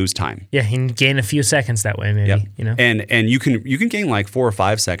can do is lose time. Yeah, you can gain a few seconds that way, maybe. Yep. And you can gain like 4 or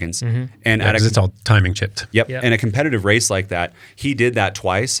 5 seconds. And Because it's all timing chipped. Yep. Yep. In a competitive race like that, he did that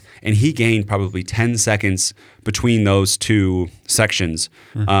twice, and he gained probably 10 seconds between those two sections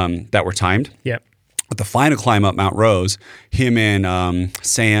that were timed. Yep. But the final climb up Mount Rose, him and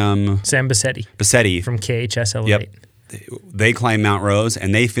Sam Bassetti from KHS Elevate. They climbed Mount Rose,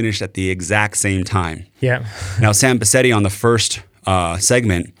 and they finished at the exact same time. Yeah. Now, Sam Bassetti on the first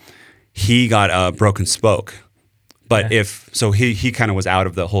segment, he got a broken spoke. But he kind of was out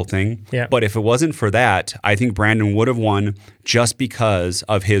of the whole thing. Yeah. But if it wasn't for that, I think Brandon would have won just because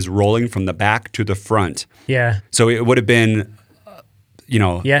of his rolling from the back to the front. Yeah. So it would have been,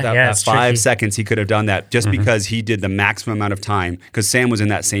 that 5 tricky. seconds he could have done that just because he did the maximum amount of time. Because Sam was in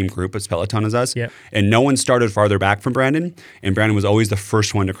that same group as Peloton as us. Yep. And no one started farther back from Brandon. And Brandon was always the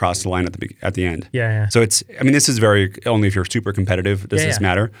first one to cross the line at the end. Yeah. So this is only if you're super competitive does this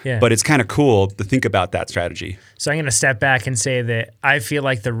matter. Yeah. But it's kind of cool to think about that strategy. So I'm going to step back and say that I feel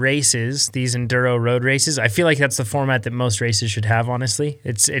like the races, these enduro road races, I feel like that's the format that most races should have, honestly.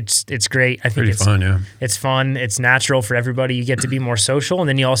 It's great. I think Pretty it's fun, yeah. It's fun. It's natural for everybody. You get to be more social, and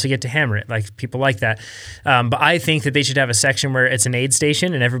then you also get to hammer it. Like, people like that. But I think that they should have a section where it's an aid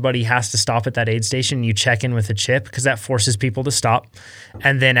station, and everybody has to stop at that aid station, and you check in with a chip, because that forces people to stop.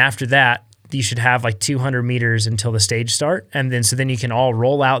 And then after that, you should have like 200 meters until the stage start. And then you can all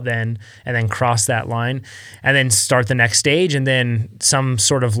roll out and then cross that line and then start the next stage, and then some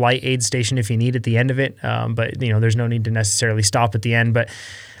sort of light aid station if you need at the end of it. But there's no need to necessarily stop at the end. But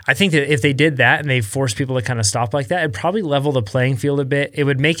I think that if they did that and they forced people to kind of stop like that, it'd probably level the playing field a bit. It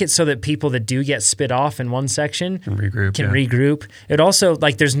would make it so that people that do get spit off in one section Can regroup. It also,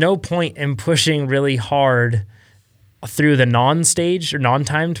 there's no point in pushing really hard through the non-stage or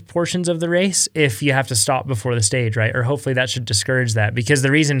non-timed portions of the race if you have to stop before the stage, right? Or hopefully that should discourage that, because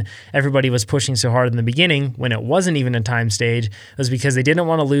the reason everybody was pushing so hard in the beginning when it wasn't even a time stage was because they didn't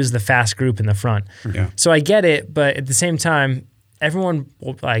want to lose the fast group in the front. Yeah. So I get it, but at the same time, everyone,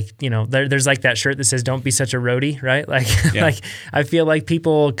 like, you know, there's like that shirt that says "Don't be such a roadie," right? Like, Yeah. like I feel like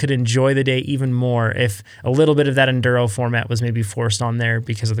people could enjoy the day even more if a little bit of that enduro format was maybe forced on there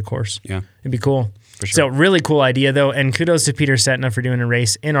because of the course. Yeah. It'd be cool. For sure. So really cool idea though, and kudos to Peter Setna for doing a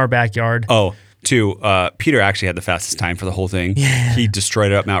race in our backyard. Oh, Peter actually had the fastest time for the whole thing. Yeah. He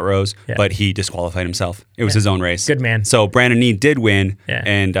destroyed it up Mount Rose, Yeah. but he disqualified himself. It was his own race. Good man. So Brandon Need did win, Yeah.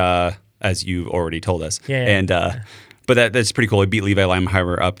 and as you already told us. Yeah. And but that's pretty cool. He beat Levi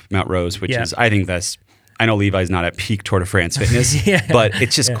Limeheimer up Mount Rose, which Yeah. is, I think I know Levi's not at peak Tour de France fitness, Yeah. but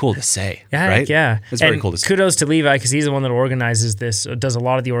it's just cool to say, Yeah, right? yeah. It's very And cool to say. kudos to Levi, because he's the one that organizes this, does a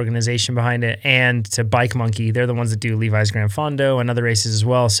lot of the organization behind it, and to Bike Monkey. They're the ones that do Levi's Grand Fondo and other races as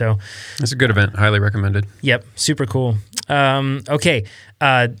well. So, It's a good event. Highly recommended. yep, super cool. Okay,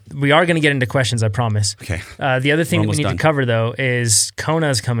 we are going to get into questions, I promise. Okay. The other thing We're that we almost need done. to cover, though, is Kona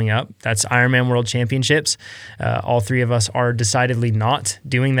is coming up. That's Ironman World Championships. All three of us are decidedly not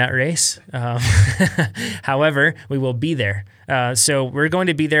doing that race. However, we will be there. So we're going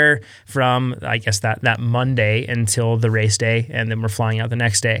to be there from, I guess, that Monday until the race day, and then we're flying out the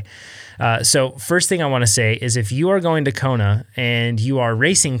next day. So first thing I want to say is, if you are going to Kona and you are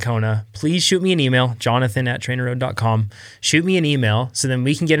racing Kona, please shoot me an email, jonathan@trainerroad.com. Shoot me an email so then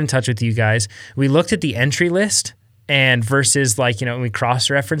we can get in touch with you guys. We looked at the entry list, and versus, like, you know, we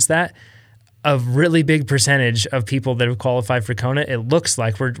cross-referenced that. A really big percentage of people that have qualified for Kona, it looks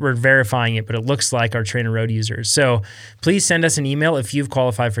like, we're verifying it, but it looks like our Trainer Road users. So please send us an email if you've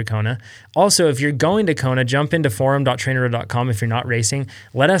qualified for Kona. Also, if you're going to Kona, jump into forum.trainerroad.com if you're not racing.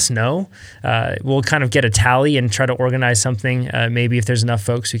 Let us know. We'll kind of get a tally and try to organize something. Maybe if there's enough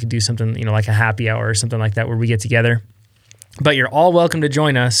folks, we could do something, you know, like a happy hour or something like that where we get together. But you're all welcome to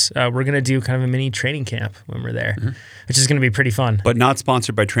join us. We're going to do kind of a mini training camp when we're there, which is going to be pretty fun. But not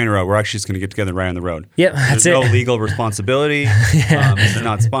sponsored by Trainer Road. We're actually just going to get together right on the road. Yep, that's There's it. no legal responsibility. It's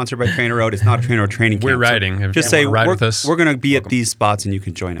not sponsored by Trainer Road. It's not a Trainer Road training camp. We're So riding. If just you say wanna ride we're with us, going to be at these spots and you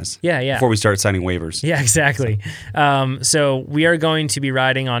can join us. Yeah. Before we start signing waivers. Yeah, exactly. So we are going to be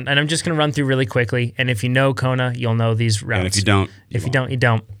riding on, and I'm just going to run through really quickly. And if you know Kona, you'll know these routes. And if you don't, If you don't, you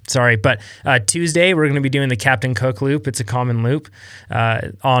don't. Sorry. But Tuesday, we're going to be doing the Captain Cook loop. It's a common loop.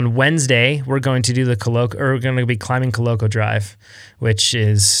 On Wednesday, we're going to do we're going to be climbing Coloco Drive, which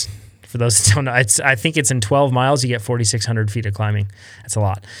is, for those that don't know, I think it's in 12 miles, you get 4,600 feet of climbing. That's a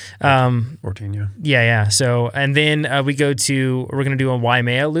lot. 14, yeah. Yeah. So, and then we're going to do a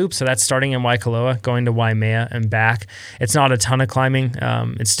Waimea loop. So that's starting in Waikoloa, going to Waimea and back. It's not a ton of climbing.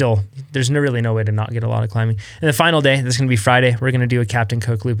 It's still, there's really no way to not get a lot of climbing. And the final day, this is going to be Friday, we're going to do a Captain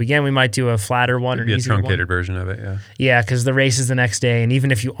Cook loop again. We might do a flatter one or Be a easier truncated one. version of it, yeah. Yeah, because the race is the next day. And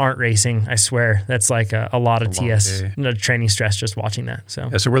even if you aren't racing, I swear, that's like a lot of A long TS, day. training stress just watching that. So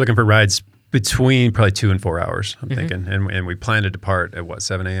Yeah, so we're looking for rides between probably 2 and 4 hours, I'm thinking. And we plan to depart at what,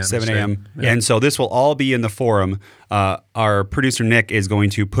 7 a.m.? 7 a.m. Yeah. And so this will all be in the forum. Our producer, Nick, is going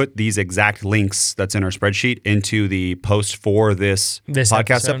to put these exact links that's in our spreadsheet into the post for this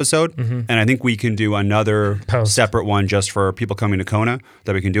podcast episode. And I think we can do another Post. separate one just for people coming to Kona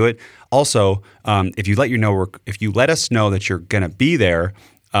that we can do it. Also, if you let us know that you're going to be there,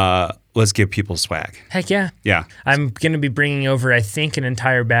 let's give people swag. heck yeah. Yeah. I'm going to be bringing over, I think, an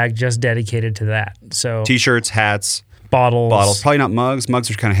entire bag just dedicated to that. So T-shirts, hats, bottles. probably not mugs.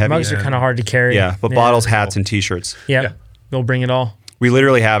 Mugs are kind of heavy. Mugs are kind of hard to carry. Yeah, but bottles, hats, and T-shirts. Yep. Yeah. We'll bring it all. We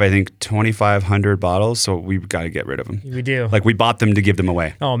literally have, I think, 2,500 bottles, so we've got to get rid of them. We do. Like, we bought them to give them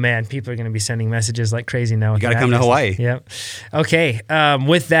away. Oh man, people are going to be sending messages like crazy now. You gotta come to Hawaii. Yep. Okay.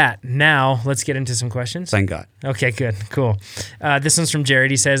 With that, now let's get into some questions. Thank God. Okay, good. Cool. This one's from Jared.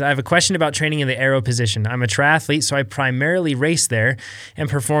 He says, I have a question about training in the aero position. I'm a triathlete, so I primarily race there and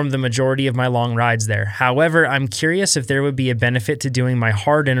perform the majority of my long rides there. However, I'm curious if there would be a benefit to doing my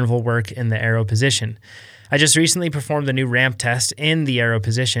hard interval work in the aero position. I just recently performed the new ramp test in the aero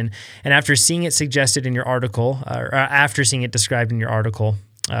position, and after seeing it suggested in your article, or after seeing it described in your article,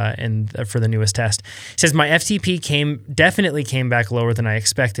 for the newest test, he says my FTP definitely came back lower than I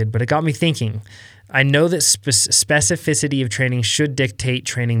expected, but it got me thinking. I know that specificity of training should dictate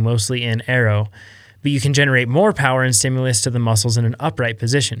training mostly in aero, but you can generate more power and stimulus to the muscles in an upright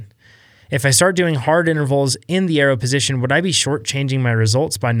position. If I start doing hard intervals in the aero position, would I be shortchanging my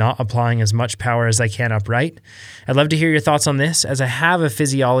results by not applying as much power as I can upright? I'd love to hear your thoughts on this, as I have a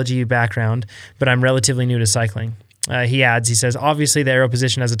physiology background, but I'm relatively new to cycling. He adds, he says, obviously the aero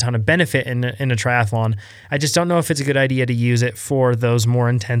position has a ton of benefit in a triathlon. I just don't know if it's a good idea to use it for those more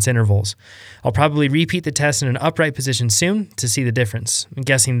intense intervals. I'll probably repeat the test in an upright position soon to see the difference. I'm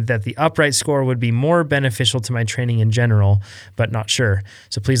guessing that the upright score would be more beneficial to my training in general, but not sure.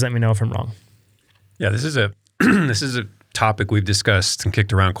 So please let me know if I'm wrong. Yeah, this is a this is a topic we've discussed and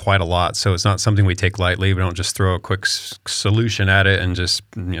kicked around quite a lot. So it's not something we take lightly. We don't just throw a quick solution at it and just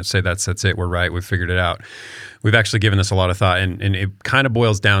say that's it. We're right. We've figured it out. We've actually given this a lot of thought, and it kind of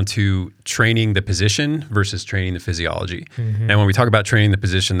boils down to training the position versus training the physiology. And when we talk about training the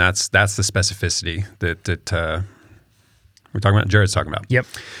position, that's the specificity that we're talking about. Jared's talking about. Yep.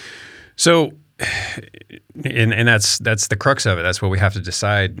 So. And that's the crux of it. That's what we have to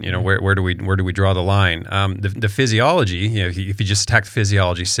decide. Where do we draw the line? The physiology. If you just attack the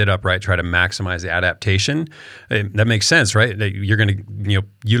physiology, sit upright, try to maximize the adaptation. That makes sense, right? That you're going to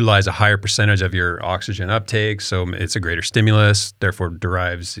utilize a higher percentage of your oxygen uptake, so it's a greater stimulus. Therefore,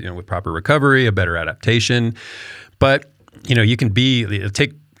 derives with proper recovery, a better adaptation. But you can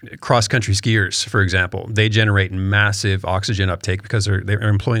take cross-country skiers, for example. They generate massive oxygen uptake because they're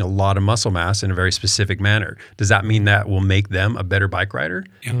employing a lot of muscle mass in a very specific manner. Does that mean that will make them a better bike rider?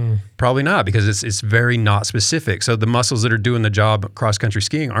 Yeah. Probably not, because it's very not specific. So the muscles that are doing the job cross-country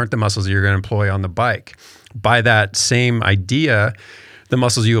skiing aren't the muscles that you're going to employ on the bike. By that same idea, the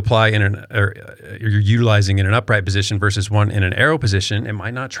muscles you apply you're utilizing in an upright position versus one in an aero position, it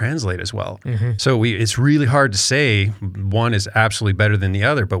might not translate as well. So it's really hard to say one is absolutely better than the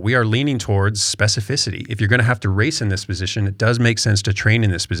other, but we are leaning towards specificity. If you're going to have to race in this position, it does make sense to train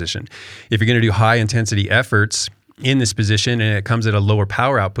in this position. If you're going to do high intensity efforts in this position and it comes at a lower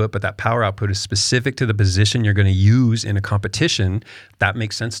power output, but that power output is specific to the position you're going to use in a competition, that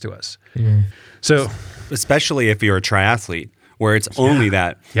makes sense to us. So, especially if you're a triathlete, where it's only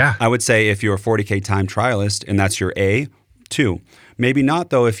that. Yeah. I would say if you're a 40K time trialist and that's your A2. Maybe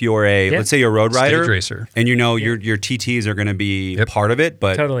not though if you're let's say you're a road rider. Stage racer. And your TTs are going to be part of it.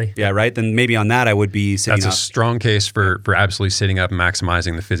 But totally. Yeah, right? Then maybe on that I would be sitting up. That's a strong case for absolutely sitting up and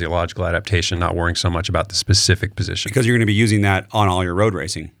maximizing the physiological adaptation, not worrying so much about the specific position. Because you're going to be using that on all your road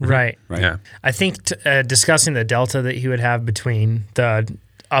racing. Right. Yeah. I think discussing the delta that he would have between the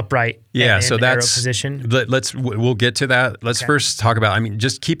upright and so aero that's position. We'll get to that. Let's first talk about,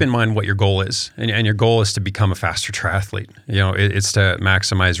 just keep in mind what your goal is. And your goal is to become a faster triathlete. It's to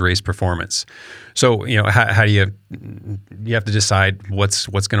maximize race performance. So, how do you have to decide what's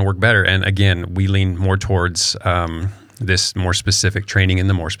going to work better. And again, we lean more towards this more specific training in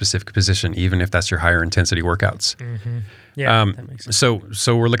the more specific position, even if that's your higher intensity workouts. Yeah, that makes sense.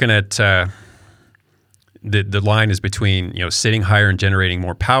 So we're looking at the line is between sitting higher and generating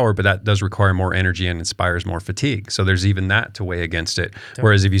more power, but that does require more energy and inspires more fatigue. So there's even that to weigh against it. Totally.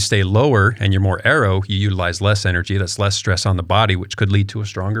 Whereas if you stay lower and you're more aero, you utilize less energy. That's less stress on the body, which could lead to a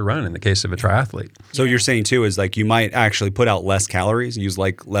stronger run in the case of a triathlete. So you're saying too is you might actually put out less calories, use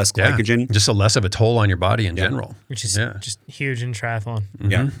less glycogen, just a less of a toll on your body in general, which is just huge in triathlon.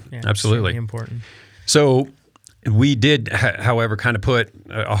 Yeah, absolutely important. So. We did, however, kind of put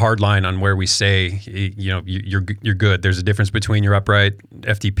a hard line on where we say, you're good. There's a difference between your upright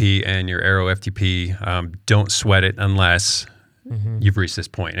FTP and your aero FTP. Don't sweat it unless you've reached this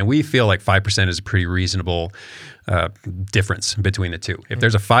point. And we feel like 5% is a pretty reasonable difference between the two. If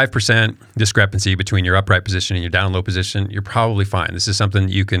there's a 5% discrepancy between your upright position and your down low position, you're probably fine. This is something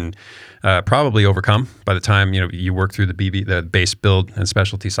you can probably overcome by the time you work through the base build and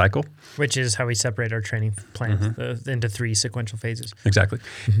specialty cycle. Which is how we separate our training plans into 3 sequential phases. Exactly.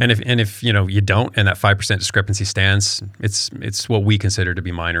 And if you don't, and that 5% discrepancy stands, it's what we consider to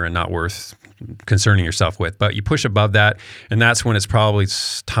be minor and not worth concerning yourself with. But you push above that, and that's when it's probably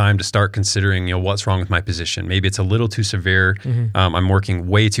time to start considering, what's wrong with my position. Maybe it's a little too severe. I'm working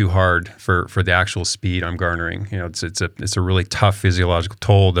way too hard for the actual speed I'm garnering. It's a really tough physiological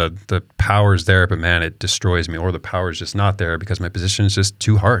toll. The power's there, but man, it destroys me. Or the power's just not there because my position is just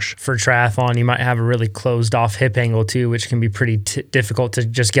too harsh. For triathlon, you might have a really closed off hip angle too, which can be pretty difficult to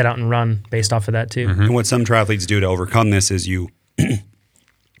just get out and run based off of that too. And what some triathletes do to overcome this is you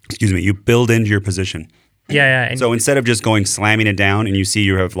build into your position. Yeah. And so instead of just slamming it down and you see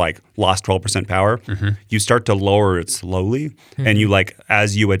you have lost 12% power, you start to lower it slowly. And you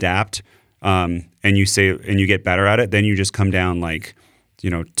as you adapt and you get better at it, then you just come down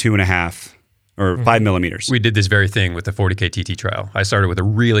 2.5 or 5 millimeters. We did this very thing with the 40K TT trial. I started with a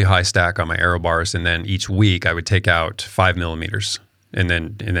really high stack on my aero bars, and then each week I would take out 5 millimeters. and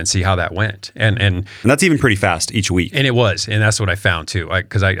then see how that went. And that's even pretty fast each week. And it was, and that's what I found too.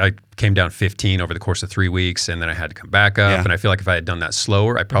 Because I came down 15 over the course of 3 weeks, and then I had to come back up. Yeah. And I feel like if I had done that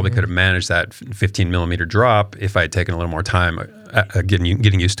slower, I probably could have managed that 15 millimeter drop if I had taken a little more time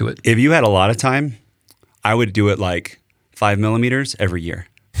getting used to it. If you had a lot of time, I would do it like 5 millimeters every year.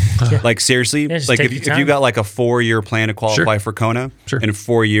 Like seriously, like if you got like a 4-year plan to qualify for Kona, in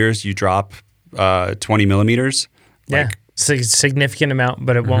 4 years you drop 20 millimeters. Like, it's a significant amount,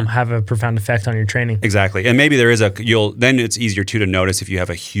 but it won't have a profound effect on your training. Exactly. And maybe there is then it's easier too to notice if you have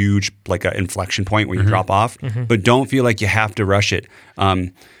a huge, like an inflection point where you drop off, but don't feel like you have to rush it.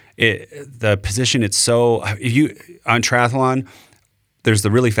 The position, it's so, if you, on triathlon, there's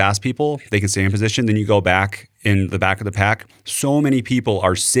the really fast people, they can stay in position. Then you go back in the back of the pack. So many people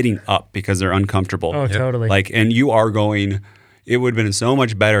are sitting up because they're uncomfortable. Oh, totally. Like, and you are going, it would have been so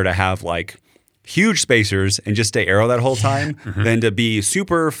much better to have like huge spacers and just stay aero that whole time than to be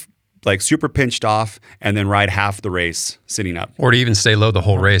super pinched off and then ride half the race sitting up. Or to even stay low the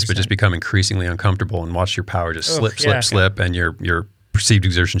whole race, but just become increasingly uncomfortable and watch your power just slip, and your perceived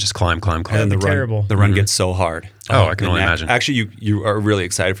exertion just climb. And the run gets so hard. Oh, I can only imagine. Actually, you are really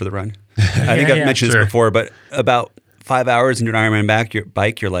excited for the run. I think I've mentioned this before, but about 5 hours into an Ironman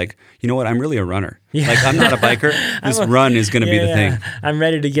bike, you're like, you know what? I'm really a runner. Yeah. Like, I'm not a biker. This run is going to be the thing. I'm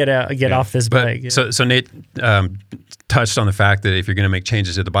ready to get off this bike. So Nate touched on the fact that if you're going to make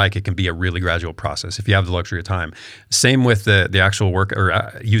changes to the bike, it can be a really gradual process if you have the luxury of time. Same with the actual work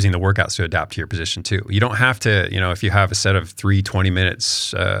or using the workouts to adapt to your position too. You don't have to, if you have a set of 3 20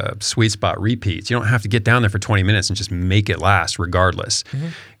 minutes sweet spot repeats, you don't have to get down there for 20 minutes and just make it last regardless.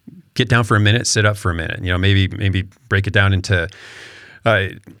 Get down for a minute, sit up for a minute. Maybe break it down into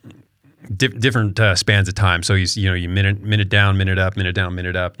different spans of time. So you minute down, minute up, minute down,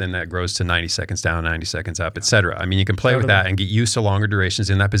 minute up. Then that grows to 90 seconds down, 90 seconds up, etc. I mean, you can play with that and get used to longer durations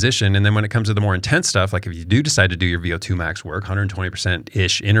in that position. And then when it comes to the more intense stuff, like if you do decide to do your VO2 max work, 120%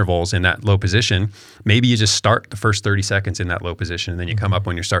 ish intervals in that low position, maybe you just start the first 30 seconds in that low position, and then you come up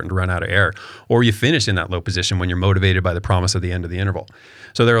when you're starting to run out of air, or you finish in that low position when you're motivated by the promise of the end of the interval.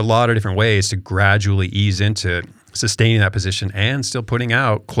 So there are a lot of different ways to gradually ease into sustaining that position and still putting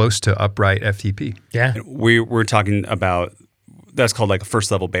out close to upright FTP. Yeah. We're talking about, that's called like a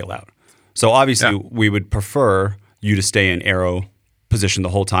first level bailout. So obviously we would prefer you to stay in aero position the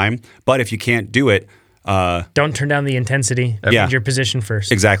whole time. But if you can't do it, don't turn down the intensity. Find your position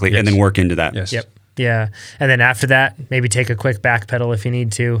first. Exactly. Yes. And then work into that. Yes. Yep. Yeah. And then after that, maybe take a quick back pedal if you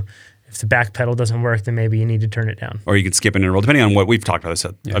need to. If the back pedal doesn't work, then maybe you need to turn it down. Or you could skip an interval, depending on what we've talked about this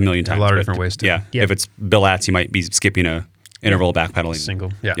a million times. A lot of different ways too. Yeah. Yep. If it's Billats, you might be skipping a interval back pedaling.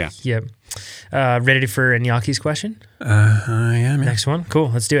 Single. Yeah. Yep. Ready for Inyaki's question? I am. Next one.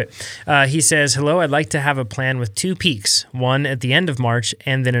 Cool. Let's do it. He says, hello, I'd like to have a plan with 2 peaks, one at the end of March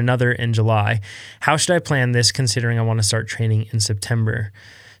and then another in July. How should I plan this considering I want to start training in September?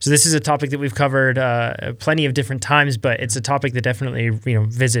 So this is a topic that we've covered plenty of different times, but it's a topic that definitely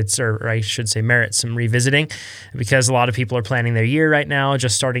visits, or I should say merits some revisiting, because a lot of people are planning their year right now,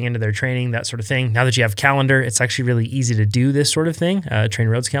 just starting into their training, that sort of thing. Now that you have calendar, it's actually really easy to do this sort of thing, Train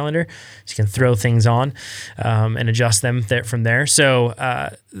Roads calendar. So you can throw things on and adjust them from there. So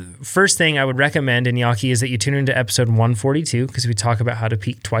first thing I would recommend, Inyaki, is that you tune into episode 142, because we talk about how to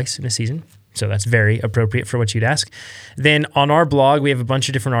peak twice in a season. So that's very appropriate for what you'd ask. Then on our blog, we have a bunch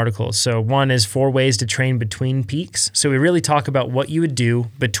of different articles. So one is 4 ways to train between peaks. So we really talk about what you would do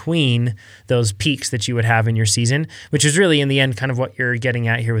between those peaks that you would have in your season, which is really in the end kind of what you're getting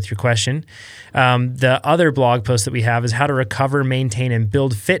at here with your question. The other blog post that we have is how to recover, maintain, and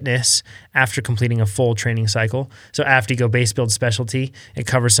build fitness after completing a full training cycle. So after you go base, build, specialty, it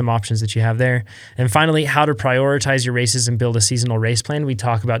covers some options that you have there. And finally, how to prioritize your races and build a seasonal race plan. We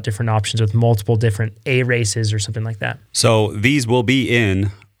talk about different options with multiple different A races or something like that. So these will be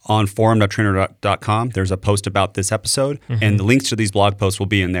on forum.trainer.com. There's a post about this episode, and the links to these blog posts will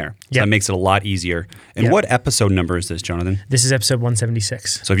be in there. So that makes it a lot easier. And what episode number is this, Jonathan? This is episode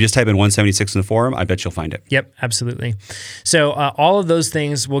 176. So if you just type in 176 in the forum, I bet you'll find it. Yep, absolutely. So all of those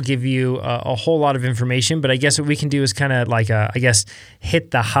things will give you a whole lot of information, but I guess what we can do is kind of like,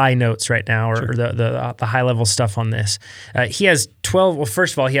 hit the high notes right now, or the high level stuff on this. He has 12, well,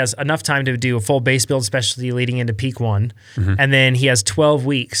 first of all, he has enough time to do a full base build specialty leading into peak 1, and then he has 12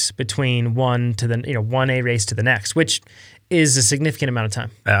 weeks between one A race to the next, which is a significant amount of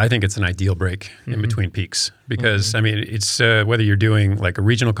time. I think it's an ideal break in between peaks because, I mean, it's whether you're doing like a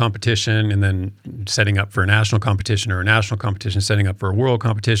regional competition and then setting up for a national competition, or a national competition setting up for a world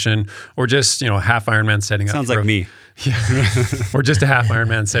competition, or just, a half Ironman setting up. Sounds like me. Yeah. Or just a half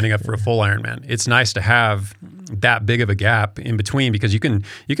Ironman setting up for a full Ironman. It's nice to have that big of a gap in between, because you can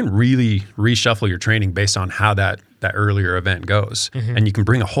really reshuffle your training based on how that earlier event goes. And you can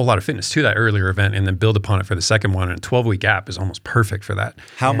bring a whole lot of fitness to that earlier event and then build upon it for the second one. And a 12-week gap is almost perfect for that.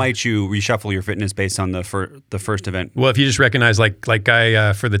 How might you reshuffle your fitness based on the first event? Well, if you just recognize, like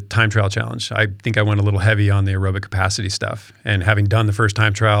I for the time trial challenge, I think I went a little heavy on the aerobic capacity stuff. And having done the first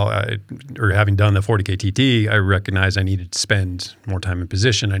time trial or having done the 40K TT, I recognized I needed to spend more time in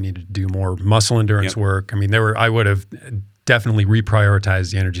position. I needed to do more muscle endurance work. I mean, I would have definitely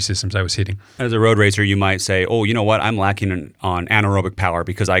reprioritize the energy systems I was hitting. As a road racer, you might say, oh, you know what? I'm lacking on anaerobic power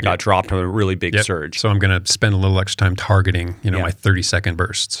because I got dropped on a really big surge. So I'm going to spend a little extra time targeting, my 30-second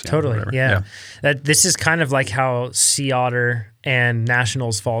bursts. Totally. Yeah. This is kind of like how Sea Otter and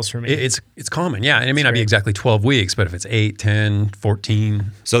Nationals falls for me. It's common. Yeah. And it may not be exactly 12 weeks, but if it's 8, 10, 14.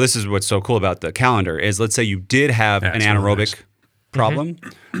 So this is what's so cool about the calendar is, let's say you did have an anaerobic problem,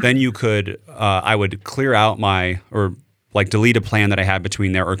 then you could, I would clear out delete a plan that I had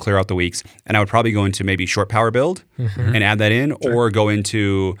between there or clear out the weeks. And I would probably go into maybe short power build and add that in, or go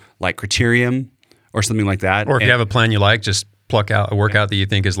into like criterium or something like that. Or if you have a plan you like, just pluck out a workout that you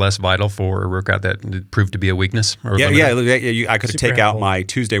think is less vital for a workout that proved to be a weakness. Or I could take out my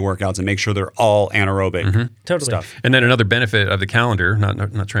Tuesday workouts and make sure they're all anaerobic stuff. And then another benefit of the calendar,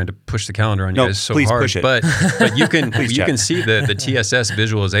 not trying to push the calendar on you guys so hard, push it. but you can see the TSS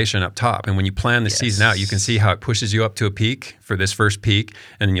visualization up top. And when you plan the season out, you can see how it pushes you up to a peak for this first peak,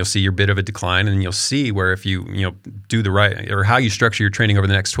 and then you'll see your bit of a decline, and then you'll see where if you do the right, or how you structure your training over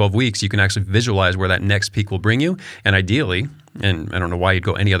the next 12 weeks, you can actually visualize where that next peak will bring you. And ideally, and I don't know why you'd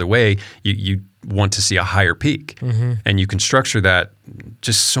go any other way, you want to see a higher peak. And you can structure that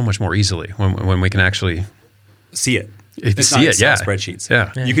just so much more easily when we can actually see it. It's not Excel spreadsheets.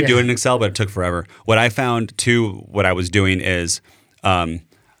 Yeah. You could do it in Excel, but it took forever. What I found too, what I was doing is,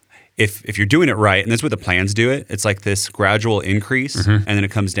 if you're doing it right, and that's what the plans do it's like this gradual increase, and then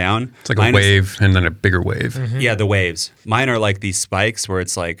it comes down. It's like a wave and then a bigger wave. Yeah, the waves. Mine are like these spikes where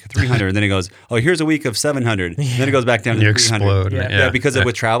it's like 300, and then it goes, oh, here's a week of 700, and then it goes back down to 300. Explode. Because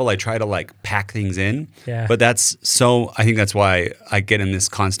with travel, I try to like pack things in. Yeah. But I think that's why I get in this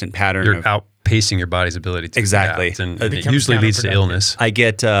constant pattern. You're outpacing your body's ability to adapt, and it usually leads to illness. I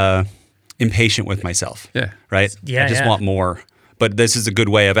get impatient with myself. Yeah. Right? I just want more. But this is a good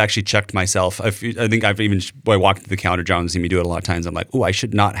way. I've actually checked myself. I think I've even, I walked through the counter, John has seen me do it a lot of times. I'm like, oh, I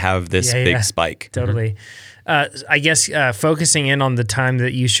should not have this big spike. Totally. I guess focusing in on the time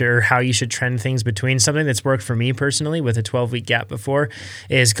that you should, or how you should trend things between, something that's worked for me personally with a 12-week gap before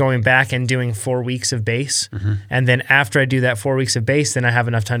is going back and doing 4 weeks of base. And then after I do that 4 weeks of base, then I have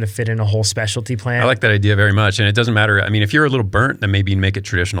enough time to fit in a whole specialty plan. I like that idea very much. And it doesn't matter. I mean, if you're a little burnt, then maybe you make it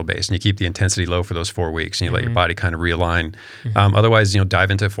traditional base and you keep the intensity low for those 4 weeks and you let your body kind of realign. Otherwise,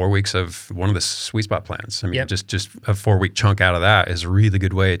 dive into 4 weeks of one of the sweet spot plans. I mean, just a 4-week chunk out of that is a really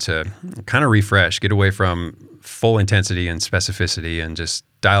good way to kind of refresh, get away from full intensity and specificity, and just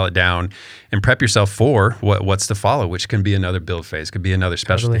dial it down and prep yourself for what's to follow, which can be another build phase, could be another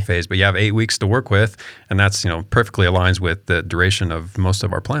specialty phase. But you have 8 weeks to work with, and that's perfectly aligns with the duration of most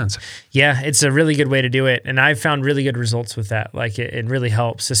of our plans. Yeah, it's a really good way to do it, and I've found really good results with that. Like it really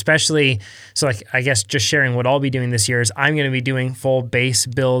helps, especially. So like I guess just sharing what I'll be doing this year is I'm going to be doing full base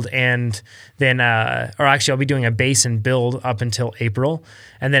build, and then or actually I'll be doing a base and build up until April,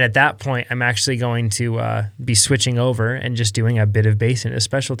 and then at that point I'm actually going to be switching over and just doing a bit of base and a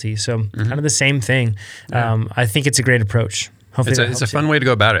specialty. So kind of the same thing. I think it's a great approach. Hopefully it's a fun way to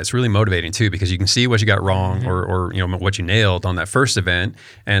go about it. It's really motivating too, because you can see what you got wrong or what you nailed on that first event,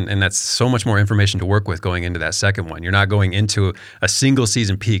 and that's so much more information to work with going into that second one. You're not going into a single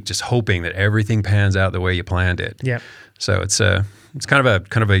season peak just hoping that everything pans out the way you planned it. Yeah. So it's kind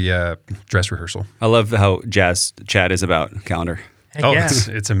of a dress rehearsal. I love how jazzed Chad is about calendar.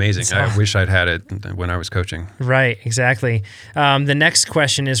 It's amazing. I wish I'd had it when I was coaching. Right, exactly. The next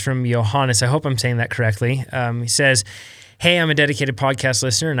question is from Johannes. I hope I'm saying that correctly. He says, hey, I'm a dedicated podcast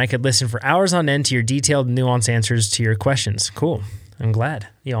listener, and I could listen for hours on end to your detailed, nuanced answers to your questions. Cool. I'm glad,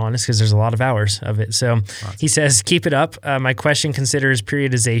 honest, because there's a lot of hours of it. So he says, keep it up. My question considers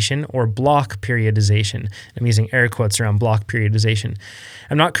periodization or block periodization. I'm using air quotes around block periodization.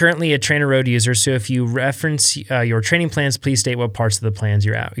 I'm not currently a trainer road user, so if you reference your training plans, please state what parts of the plans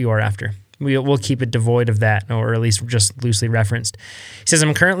you are after. We'll keep it devoid of that, or at least just loosely referenced. He says,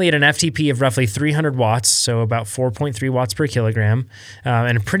 I'm currently at an FTP of roughly 300 watts, so about 4.3 watts per kilogram,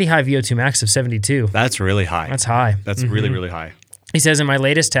 and a pretty high VO2 max of 72. That's really high. That's high. That's really, really high. He says, in my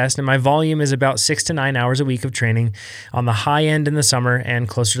latest test, and my volume is about 6 to 9 hours a week of training on the high end in the summer and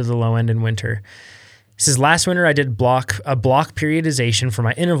closer to the low end in winter. He says, last winter I did a block periodization for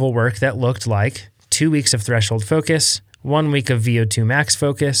my interval work that looked like 2 weeks of threshold focus, 1 week of VO2 max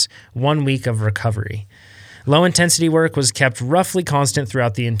focus, 1 week of recovery. Low intensity work was kept roughly constant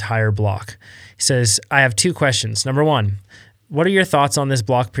throughout the entire block. He says, I have 2 questions. Number 1, what are your thoughts on this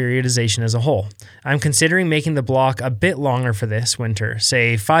block periodization as a whole? I'm considering making the block a bit longer for this winter,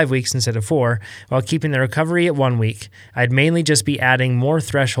 say 5 weeks instead of 4, while keeping the recovery at 1 week. I'd mainly just be adding more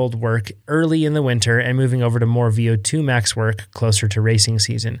threshold work early in the winter and moving over to more VO2 max work closer to racing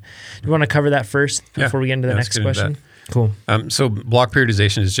season. Do you want to cover that first before we get into the next question? Cool. So block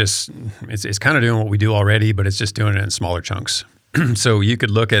periodization is just, it's kind of doing what we do already, but it's just doing it in smaller chunks. So you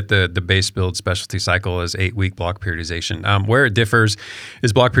could look at the base build specialty cycle as 8-week block periodization. Where it differs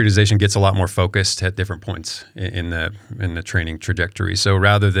is block periodization gets a lot more focused at different points in the training trajectory. So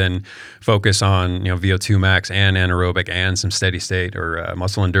rather than focus on VO2 max and anaerobic and some steady state or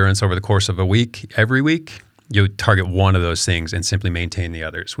muscle endurance over the course of a week, every week, you target one of those things and simply maintain the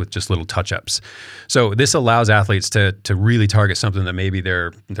others with just little touch-ups. So this allows athletes to really target something that maybe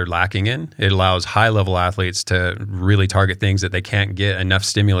they're lacking in. It allows high-level athletes to really target things that they can't get enough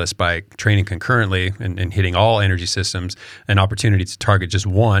stimulus by training concurrently and hitting all energy systems, an opportunity to target just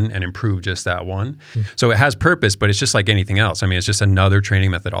one and improve just that one. So it has purpose, but it's just like anything else. I mean, it's just another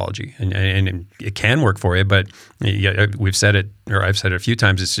training methodology, and it can work for you, but we've said it, or I've said it a few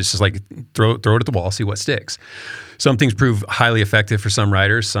times, it's just like throw it at the wall, see what sticks. Some things prove highly effective for some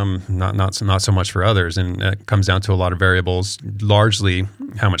riders, some not so much for others, and it comes down to a lot of variables. Largely,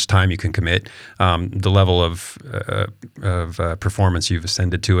 how much time you can commit, the level of performance you've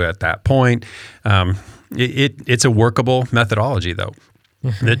ascended to at that point. It's a workable methodology, though.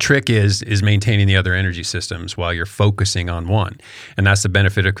 Mm-hmm. The trick is maintaining the other energy systems while you're focusing on one. And that's the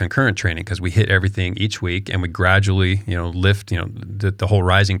benefit of concurrent training, because we hit everything each week and we gradually, lift, the whole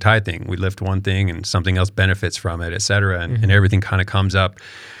rising tide thing. We lift one thing and something else benefits from it, et cetera. And everything kind of comes up,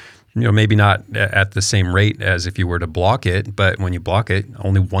 maybe not at the same rate as if you were to block it, but when you block it,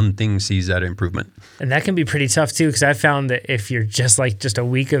 only one thing sees that improvement. And that can be pretty tough too, because I found that if you're just a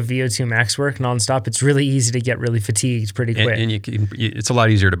week of VO2 max work nonstop, it's really easy to get really fatigued pretty quick. And it's a lot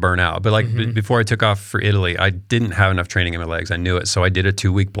easier to burn out. But before I took off for Italy, I didn't have enough training in my legs. I knew it. So I did a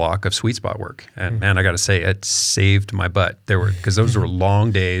 2-week block of sweet spot work. And man, I got to say, it saved my butt. Because those were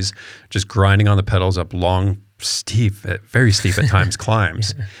long days, just grinding on the pedals up long, very steep at times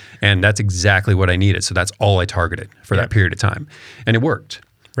climbs. And that's exactly what I needed. So that's all I targeted for that period of time. And it worked.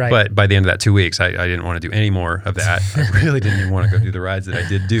 Right. But by the end of that 2 weeks, I didn't want to do any more of that. I really didn't even want to go do the rides that I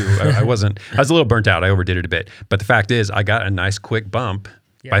did do. I was a little burnt out. I overdid it a bit. But the fact is, I got a nice quick bump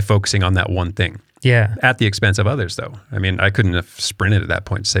by focusing on that one thing. Yeah. At the expense of others, though. I mean, I couldn't have sprinted at that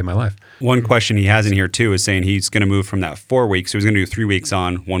point to save my life. One question he has in here, too, is saying he's going to move from that 4 weeks. So he's going to do 3 weeks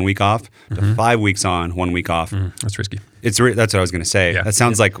on, 1 week off, to 5 weeks on, 1 week off. That's risky. That's what I was going to say. Yeah. That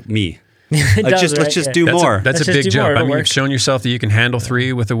sounds like me. Let's just do more. That's a big jump. I mean, you've shown yourself that you can handle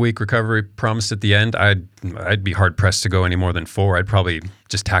 3 with a week recovery promised at the end. I'd be hard pressed to go any more than 4. I'd probably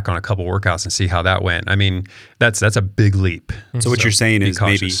just tack on a couple workouts and see how that went. I mean, that's a big leap. So what you're saying is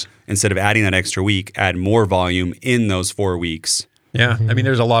cautious. Maybe instead of adding that extra week, add more volume in those 4 weeks. Yeah. I mean,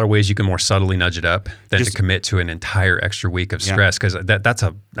 there's a lot of ways you can more subtly nudge it up than to commit to an entire extra week of stress, because that's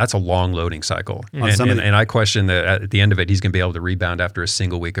a long loading cycle. And I question that at the end of it, he's going to be able to rebound after a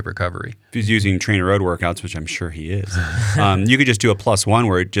single week of recovery. If he's using trainer road workouts, which I'm sure he is, you could just do a +1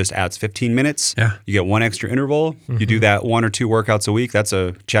 where it just adds 15 minutes. Yeah. You get 1 extra interval. You do that 1 or 2 workouts a week.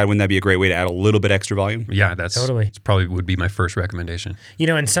 Chad, wouldn't that be a great way to add a little bit extra volume? Yeah, that's probably would be my first recommendation.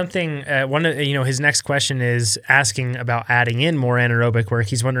 And something, his next question is asking about adding in more anaerobic work.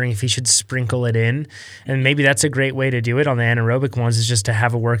 He's wondering if he should sprinkle it in, and maybe that's a great way to do it on the anaerobic ones, is just to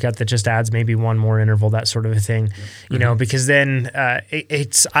have a workout that just adds maybe 1 more interval, that sort of a thing, because then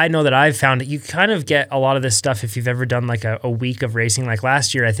I know that I've found that you kind of get a lot of this stuff if you've ever done like a week of racing. Like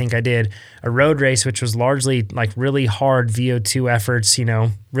last year, I think I did a road race, which was largely like really hard VO2 efforts,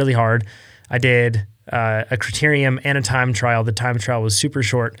 really hard. I did a criterium and a time trial. The time trial was super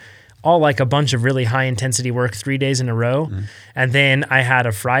short, all like a bunch of really high intensity work 3 days in a row. And then I had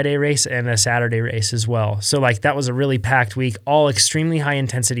a Friday race and a Saturday race as well. So like that was a really packed week, all extremely high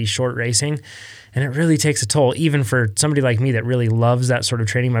intensity short racing. And it really takes a toll, even for somebody like me that really loves that sort of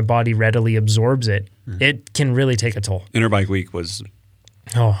training. My body readily absorbs it. It can really take a toll. Interbike week was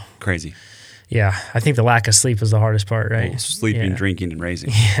crazy. Yeah, I think the lack of sleep is the hardest part, right? Well, sleeping, Yeah. drinking, and raising.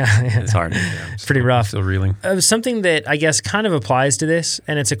 Yeah, It's hard. it's pretty rough. Still reeling. Something that I guess kind of applies to this,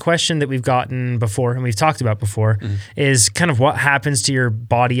 and it's a question that we've gotten before and we've talked about before, is kind of what happens to your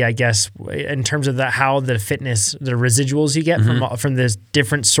body, I guess, in terms of how the fitness, the residuals you get from this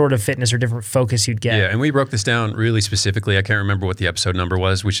different sort of fitness or different focus you'd get. Yeah, and we broke this down really specifically. I can't remember what the episode number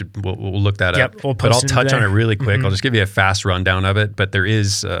was. We'll look that up. We'll but I'll post it touch on it there. really quick. I'll just give you a fast rundown of it, but there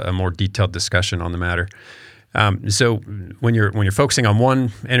is a more detailed discussion on the matter. So when you're focusing on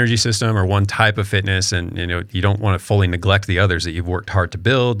one energy system or one type of fitness, and you don't want to fully neglect the others that you've worked hard to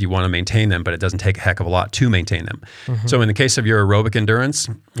build, you want to maintain them, but it doesn't take a heck of a lot to maintain them. So in the case of your aerobic endurance,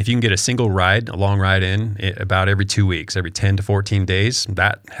 if you can get a long ride in about every 2 weeks, every 10 to 14 days,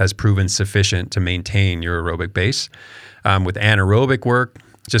 that has proven sufficient to maintain your aerobic base. With anaerobic work,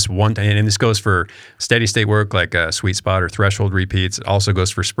 just one, and this goes for steady state work like sweet spot or threshold repeats. It also goes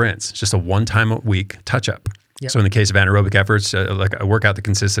for sprints. It's just a 1 time a week touch up. Yep. So in the case of anaerobic efforts, like a workout that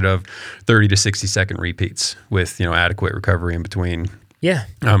consisted of 30 to 60 second repeats with adequate recovery in between. Yeah.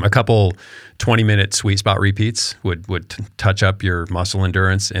 A couple 20-minute sweet spot repeats would touch up your muscle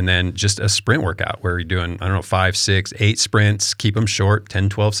endurance, and then just a sprint workout where you're doing 5, 6, 8 sprints, keep them short, 10,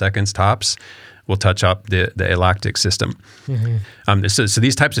 12 seconds tops. Will touch up the lactic system. So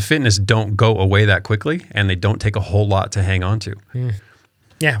these types of fitness don't go away that quickly, and they don't take a whole lot to hang on to.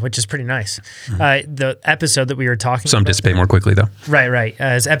 Yeah, which is pretty nice. The episode that we were talking Some about. dissipate more quickly, though. Right.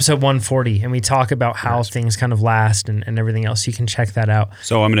 It's episode 140, and we talk about how things kind of last and everything else. You can check that out.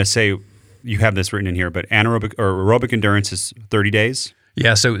 So I'm going to say, you have this written in here, but anaerobic or aerobic endurance is 30 days.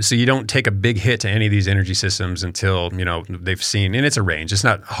 Yeah, so you don't take a big hit to any of these energy systems until they've seen, and it's a range. It's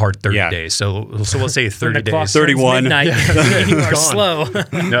not hard 30 days. So we'll say 30 days. 31. Midnight, you are slow.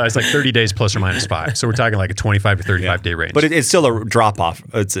 No, it's like 30 days plus or minus 5. So we're talking like a 25 to 35 day range. But it's still a drop off.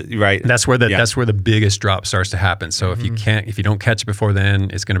 It's right. That's where the biggest drop starts to happen. So if you don't catch it before then,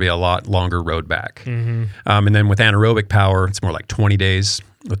 it's going to be a lot longer road back. And then with anaerobic power, it's more like 20 days.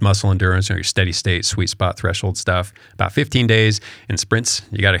 With muscle endurance, your steady state, sweet spot, threshold stuff, about 15 days. In sprints,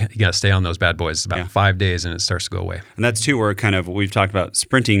 you gotta stay on those bad boys. It's about 5 days, and it starts to go away. And that's too where kind of we've talked about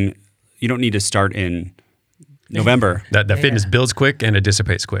sprinting. You don't need to start in November. That fitness builds quick and it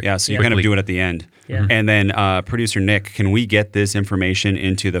dissipates quick. Yeah, so you kind of do it at the end. Yeah. And then producer Nick, can we get this information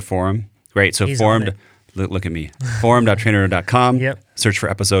into the forum? Great. So forum. Look at me. Forum.trainer.com. Yep. Search for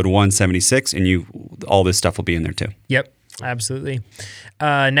episode 176, and all this stuff will be in there too. Yep. Absolutely.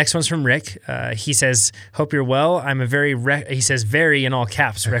 Next one's from Rick. He says, "Hope you're well. I'm a very in all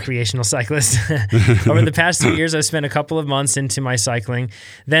caps recreational cyclist. Over the past 3 years, I've spent a couple of months into my cycling.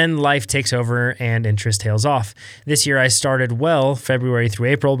 Then life takes over and interest tails off. This year, I started well February through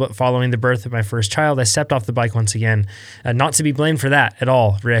April, but following the birth of my first child, I stepped off the bike once again. Not to be blamed for that at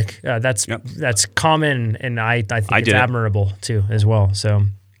all, Rick. That's common, and I think it's admirable too as well. So."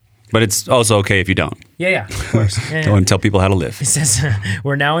 But it's also okay if you don't. Yeah, of course. Go and tell people how to live. He says,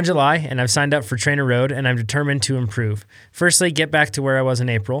 "We're now in July, and I've signed up for Trainer Road, and I'm determined to improve. Firstly, get back to where I was in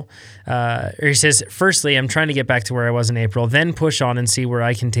April." He says, "Firstly, I'm trying to get back to where I was in April, then push on and see where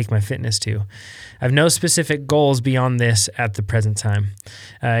I can take my fitness to. I have no specific goals beyond this at the present time."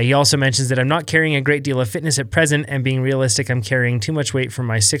 He also mentions that I'm not carrying a great deal of fitness at present, and being realistic, I'm carrying too much weight for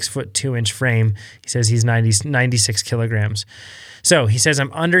my 6'2" frame. He says he's 96 kilograms. So he says,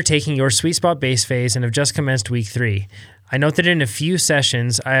 "I'm undertaking your sweet spot base phase and have just commenced week 3. I note that in a few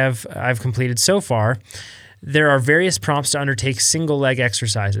sessions I've completed so far, there are various prompts to undertake single leg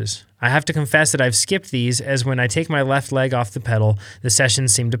exercises. I have to confess that I've skipped these, as when I take my left leg off the pedal, the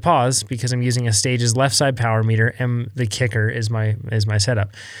sessions seem to pause because I'm using a Stage's left side power meter, and the kicker is my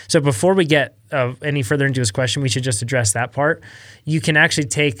setup." So before we get any further into his question, we should just address that part. You can actually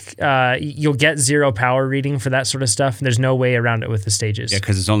take, you'll get 0 power reading for that sort of stuff, and there's no way around it with the Stages. Yeah,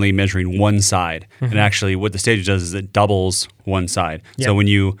 because it's only measuring one side. And actually what the Stage does is it doubles one side. Yep. So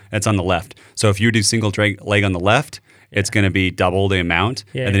it's on the left. So if you do single leg on the left, it's going to be double the amount.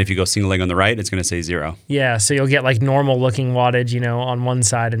 Yeah. And then if you go single leg on the right, it's going to say 0. Yeah, so you'll get like normal looking wattage, on one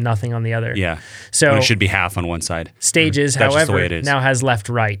side and nothing on the other. Yeah. So when it should be half on one side. Stages, That's just the way however, it is. now has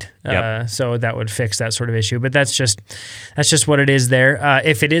left-right. Yep. So that would fix that sort of issue. But that's just what it is there.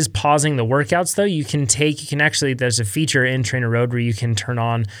 If it is pausing the workouts, though, there's a feature in Trainer Road where you can turn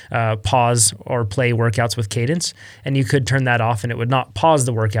on pause or play workouts with cadence, and you could turn that off and it would not pause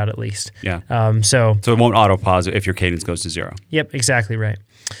the workout at least. Yeah. So it won't auto pause if your cadence confidence goes to zero. Yep, exactly right.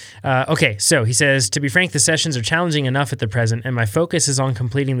 Okay, so he says, to be frank, the sessions are challenging enough at the present, and my focus is on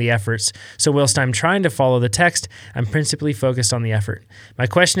completing the efforts. So whilst I'm trying to follow the text, I'm principally focused on the effort. My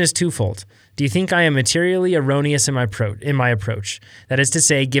question is twofold. Do you think I am materially erroneous in my approach? That is to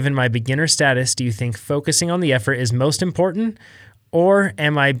say, given my beginner status, do you think focusing on the effort is most important, or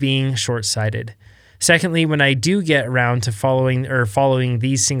am I being short-sighted? Secondly, when I do get around to following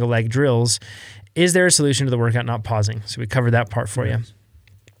these single leg drills, is there a solution to the workout not pausing? So we covered that part for you.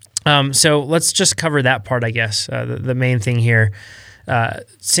 So let's just cover that part, I guess. The main thing here,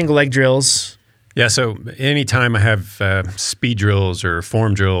 single leg drills. Yeah, so anytime I have speed drills or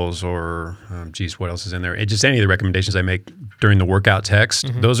form drills or, what else is in there? Just any of the recommendations I make during the workout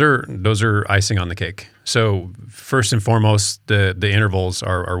text, those are icing on the cake. So first and foremost, the intervals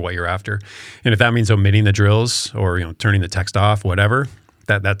are what you're after. And if that means omitting the drills or turning the text off, whatever,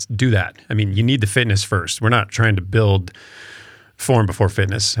 do that. I mean, you need the fitness first. We're not trying to build form before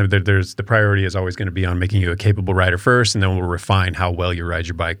fitness. There's the priority is always going to be on making you a capable rider first, and then we'll refine how well you ride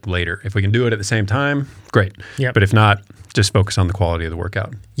your bike later. If we can do it at the same time, great. Yep. But if not, just focus on the quality of the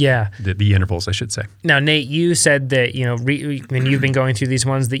workout. Yeah. The intervals, I should say. Now, Nate, you said that, when you've been going through these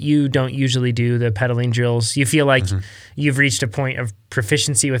ones, that you don't usually do the pedaling drills. You feel like you've reached a point of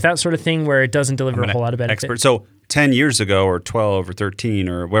proficiency with that sort of thing where it doesn't deliver a whole lot of benefit. Expert. So 10 years ago or 12 or 13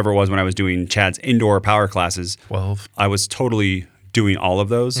 or whatever it was when I was doing Chad's indoor power classes, 12. I was totally doing all of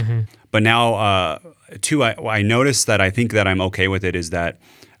those. But now, I noticed that I think that I'm okay with it is that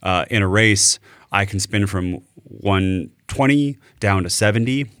in a race, I can spin from 120 down to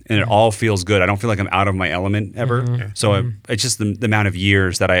 70 and it all feels good. I don't feel like I'm out of my element ever. So it's just the amount of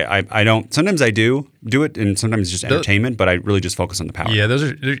years that I don't, sometimes I do it and sometimes it's just entertainment, but I really just focus on the power. Yeah,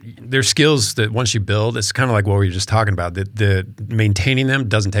 they're skills that once you build, it's kind of like what we were just talking about, that the maintaining them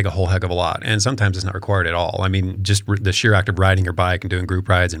doesn't take a whole heck of a lot. And sometimes it's not required at all. I mean, just the sheer act of riding your bike and doing group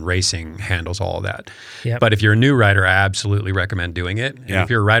rides and racing handles all of that. Yep. But if you're a new rider, I absolutely recommend doing it. And Yeah. if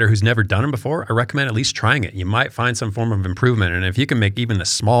you're a rider who's never done them before, I recommend at least trying it. You might find some form of improvement. And if you can make even the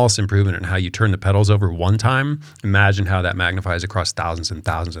smallest improvement in how you turn the pedals over one time, imagine how that magnifies across thousands and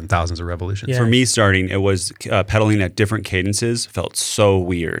thousands and thousands of revolutions. Yeah. For me starting, it was pedaling at different cadences felt so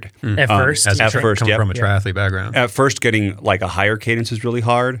weird. At first? As At first, come yep. from a triathlete background. At first, getting like a higher cadence was really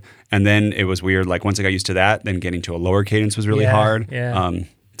hard, and then it was weird. Like once I got used to that, then getting to a lower cadence was really hard. Yeah.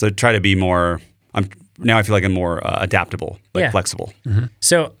 So try to be more. Now I feel like I'm more adaptable, flexible.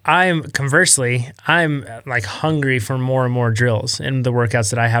 So I'm like hungry for more and more drills in the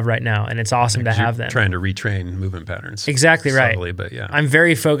workouts that I have right now. And it's awesome to have them. Trying to retrain movement patterns. Exactly right. Subtly, but yeah. I'm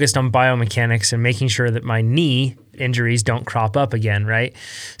very focused on biomechanics and making sure that my knee injuries don't crop up again, right?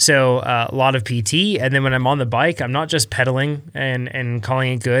 So a lot of PT, and then when I'm on the bike, I'm not just pedaling and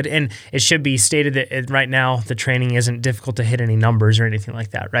calling it good. And it should be stated that right now the training isn't difficult to hit any numbers or anything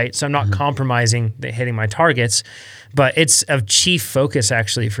like that, right? So I'm not compromising hitting my targets, but it's of chief focus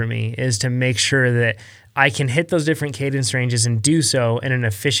actually for me is to make sure that I can hit those different cadence ranges and do so in an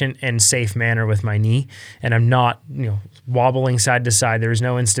efficient and safe manner with my knee. And I'm not, wobbling side to side. There's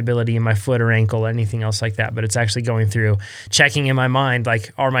no instability in my foot or ankle or anything else like that. But it's actually going through checking in my mind,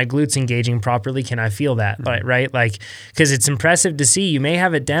 like, are my glutes engaging properly? Can I feel that? Right? Like, because it's impressive to see you may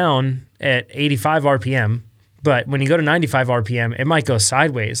have it down at 85 RPM, but when you go to 95 RPM, it might go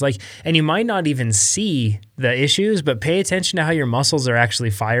sideways. And you might not even see the issues, but pay attention to how your muscles are actually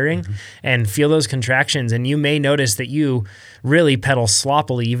firing and feel those contractions. And you may notice that you really pedal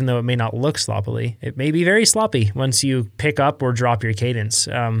sloppily, even though it may not look sloppily. It may be very sloppy once you pick up or drop your cadence.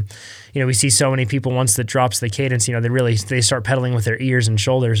 We see so many people once that drops the cadence, they start pedaling with their ears and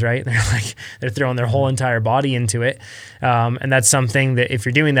shoulders, right? They're throwing their whole entire body into it. And that's something that if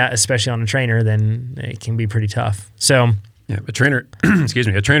you're doing that, especially on a trainer, then it can be pretty tough. So yeah, a trainer,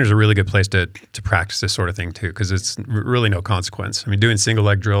 a trainer's a really good place to practice this sort of thing too, because it's really no consequence. I mean, doing single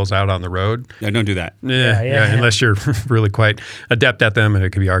leg drills out on the road. Yeah, don't do that. Yeah, unless you're really quite adept at them, and it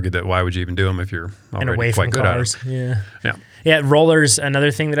could be argued that why would you even do them if you're already away quite from good cars. at them? Yeah. Yeah, rollers,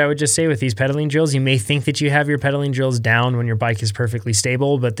 another thing that I would just say with these pedaling drills, you may think that you have your pedaling drills down when your bike is perfectly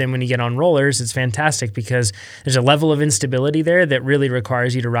stable, but then when you get on rollers, it's fantastic because there's a level of instability there that really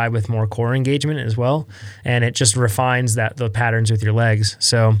requires you to ride with more core engagement as well, and it just refines the patterns with your legs.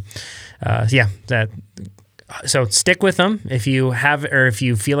 So, So stick with them. If you have, or if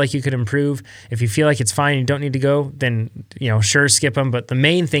you feel like you could improve, if you feel like it's fine, you don't need to go, then, sure, skip them. But the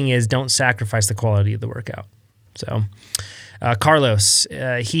main thing is don't sacrifice the quality of the workout. So, Carlos,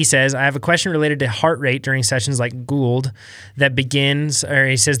 he says, I have a question related to heart rate during sessions like Gould that begins, or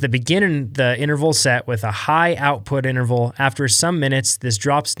he says, begin the interval set with a high output interval. After some minutes, this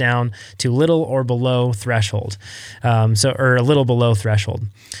drops down to little or below threshold. Or a little below threshold.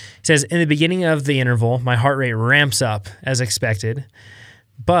 He says, in the beginning of the interval, my heart rate ramps up as expected.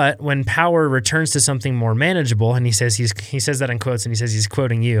 But when power returns to something more manageable, and he says that in quotes, and he says he's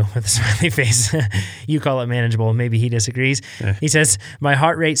quoting you with a smiley face. You call it manageable. Maybe he disagrees. Yeah. He says my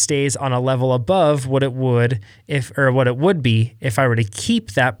heart rate stays on a level above what it would be if I were to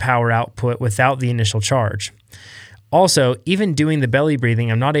keep that power output without the initial charge. Also, even doing the belly breathing,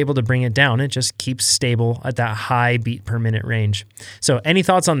 I'm not able to bring it down. It just keeps stable at that high beat per minute range. So any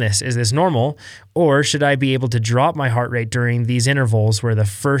thoughts on this? Is this normal, or should I be able to drop my heart rate during these intervals where the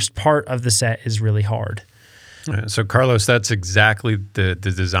first part of the set is really hard? So Carlos, that's exactly the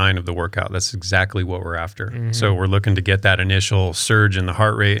design of the workout. That's exactly what we're after. Mm-hmm. So we're looking to get that initial surge in the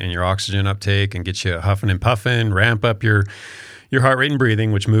heart rate and your oxygen uptake and get you huffing and puffing, ramp up your heart rate and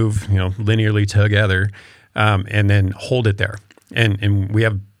breathing, which move linearly together. And then hold it there. And we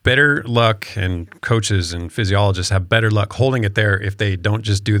have better luck, and coaches and physiologists have better luck holding it there if they don't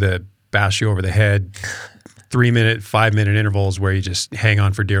just do the bash you over the head 3-minute, 5-minute intervals where you just hang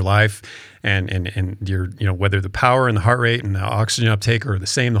on for dear life. And you're, whether the power and the heart rate and the oxygen uptake are the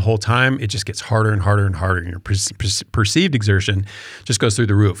same the whole time, it just gets harder and harder and harder. And your perceived exertion just goes through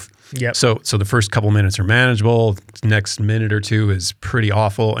the roof. Yep. So the first couple minutes are manageable. Next minute or two is pretty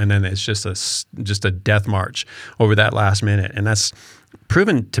awful. And then it's just a death march over that last minute. And that's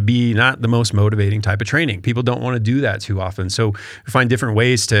proven to be not the most motivating type of training. People don't want to do that too often. So we find different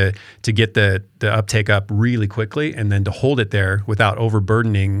ways to get the uptake up really quickly, and then to hold it there without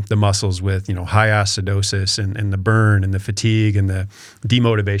overburdening the muscles with high acidosis and the burn and the fatigue and the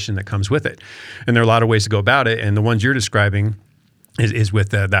demotivation that comes with it. And there are a lot of ways to go about it. And the ones you're describing is with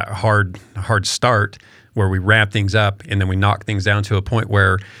that hard start, where we ramp things up and then we knock things down to a point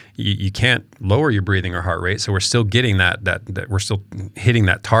where you can't lower your breathing or heart rate. So we're still getting that we're still hitting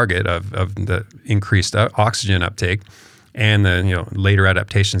that target of the increased oxygen uptake and the later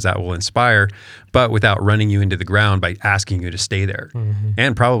adaptations that will inspire, but without running you into the ground by asking you to stay there,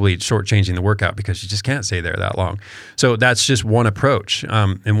 and probably shortchanging the workout because you just can't stay there that long. So that's just one approach.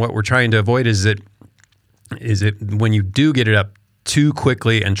 And what we're trying to avoid is that when you do get it up too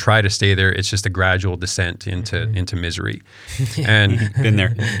quickly and try to stay there, it's just a gradual descent into misery. And been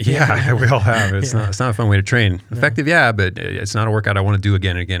there. Yeah, we all have. It's not a fun way to train. No. Effective, yeah, but it's not a workout I want to do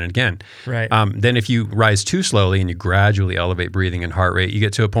again and again and again. Right. Then if you rise too slowly and you gradually elevate breathing and heart rate, you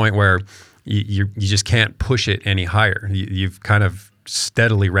get to a point where you just can't push it any higher. You've kind of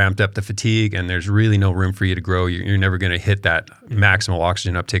steadily ramped up the fatigue, and there's really no room for you to grow. You're never going to hit that maximal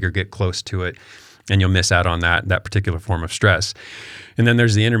oxygen uptake or get close to it. And you'll miss out on that particular form of stress. And then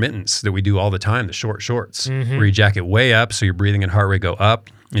there's the intermittents that we do all the time, the shorts, where you jack it way up so your breathing and heart rate go up,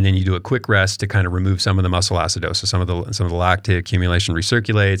 and then you do a quick rest to kind of remove some of the muscle acidosis, some of the lactate accumulation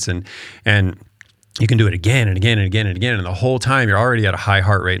recirculates, and you can do it again and again and again and again, and the whole time you're already at a high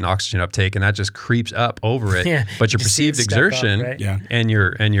heart rate and oxygen uptake, and that just creeps up over it. Yeah, but your perceived exertion up, right? and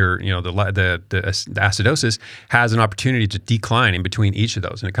your the acidosis has an opportunity to decline in between each of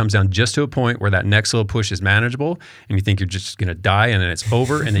those, and it comes down just to a point where that next little push is manageable, and you think you're just going to die, and then it's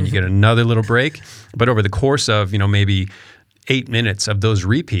over, and then you get another little break. But over the course of maybe 8 minutes of those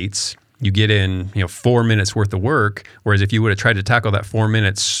repeats, you get in 4 minutes worth of work. Whereas if you would have tried to tackle that 4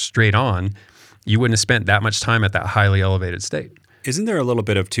 minutes straight on, you wouldn't have spent that much time at that highly elevated state. Isn't there a little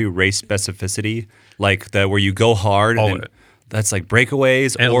bit of race specificity, like where you go hard? All and of it. That's like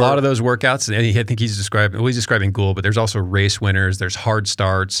breakaways. And a lot of those workouts, and I think he's describing Gould, but there's also race winners, there's hard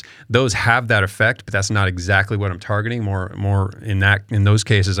starts. Those have that effect, but that's not exactly what I'm targeting. More in those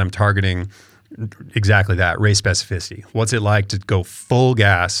cases, I'm targeting exactly that, race specificity. What's it like to go full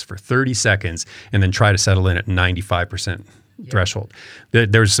gas for 30 seconds and then try to settle in at 95%? Threshold.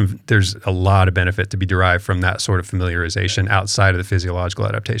 There's a lot of benefit to be derived from that sort of familiarization outside of the physiological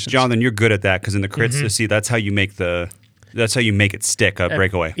adaptations. Jonathan, you're good at that because in the crits, see, that's how you make it stick, a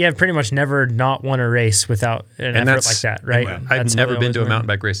breakaway. Yeah, I've pretty much never not won a race without an effort like that, right? I've never been to a mountain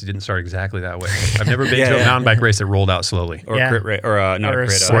bike race that didn't start exactly that way. I've never been to a mountain bike race that rolled out slowly. Or a crit race, or not a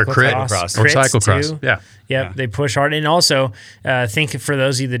crit, or cyclocross. Or cyclocross, yeah. They push hard. And also, think for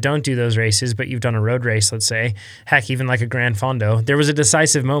those of you that don't do those races, but you've done a road race, let's say, heck, even like a Grand Fondo, there was a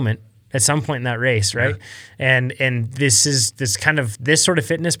decisive moment at some point in that race, right? And this sort of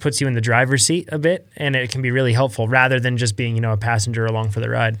fitness puts you in the driver's seat a bit, and it can be really helpful rather than just being, a passenger along for the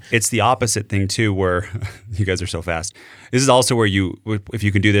ride. It's the opposite thing too, where you guys are so fast. This is also where if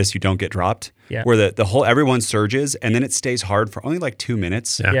you can do this, you don't get dropped. Yeah. Where the whole everyone surges and then it stays hard for only like 2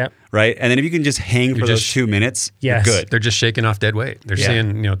 minutes. Yeah. Right. And then if you can just hang for those 2 minutes, yes. you're good. They're just shaking off dead weight. They're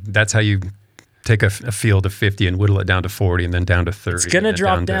saying, that's how you take a field of 50 and whittle it down to 40 and then down to 30. It's going to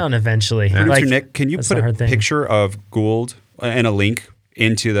drop down eventually. Yeah. Producer Nick, can you put a picture of Gould and a link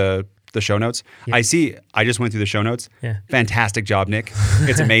into the show notes? Yeah. I just went through the show notes. Yeah. Fantastic job, Nick.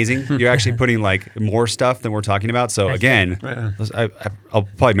 It's amazing. You're actually putting like more stuff than we're talking about. So again, I'll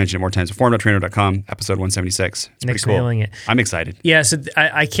probably mention it more times. Form.trainer.com, episode 176. It's Nick's pretty cool. nailing it. I'm excited. Yeah, so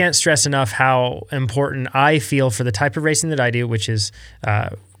I can't stress enough how important I feel for the type of racing that I do, which is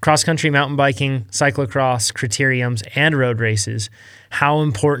cross-country mountain biking, cyclocross, criteriums, and road races, how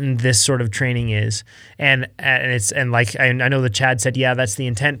important this sort of training is. And like I know that Chad said, yeah, that's the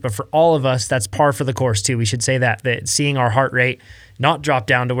intent, but for all of us, that's par for the course too. We should say that seeing our heart rate not drop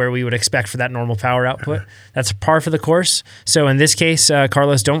down to where we would expect for that normal power output, that's par for the course. So in this case,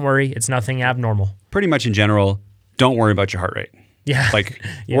 Carlos, don't worry. It's nothing abnormal. Pretty much in general, don't worry about your heart rate. Yeah. Like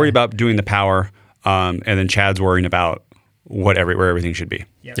worry about doing the power, and then Chad's worrying about where everything should be.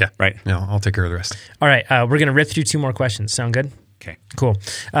 Yeah. Right? Yeah, I'll take care of the rest. All right. We're going to rip through 2 more questions. Sound good? Okay. Cool.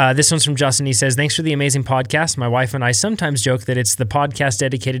 This one's from Justin. He says, thanks for the amazing podcast. My wife and I sometimes joke that it's the podcast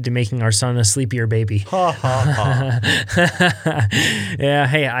dedicated to making our son a sleepier baby. Ha, ha, ha. Yeah,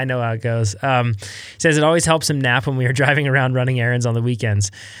 hey, I know how it goes. He says it always helps him nap when we are driving around running errands on the weekends.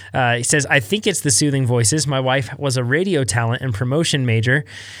 He says, I think it's the soothing voices. My wife was a radio talent and promotion major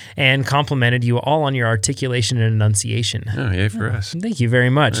and complimented you all on your articulation and enunciation. Oh, yay for us. Thank you very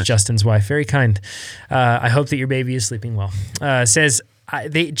much, nice. Justin's wife. Very kind. I hope that your baby is sleeping well.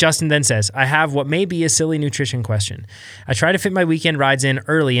 Justin then says, I have what may be a silly nutrition question. I try to fit my weekend rides in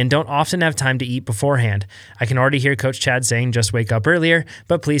early and don't often have time to eat beforehand. I can already hear Coach Chad saying just wake up earlier,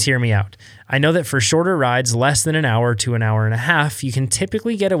 but please hear me out. I know that for shorter rides, less than an hour to an hour and a half, you can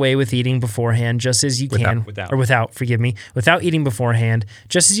typically get away with eating beforehand just as you can, without eating beforehand,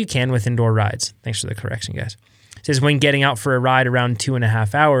 just as you can with indoor rides. Thanks for the correction, guys. It says when getting out for a ride around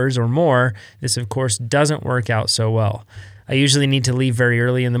 2.5 hours or more, this of course doesn't work out so well. I usually need to leave very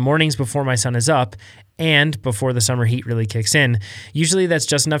early in the mornings before my son is up and before the summer heat really kicks in. Usually that's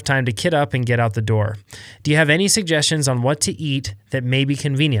just enough time to kit up and get out the door. Do you have any suggestions on what to eat that may be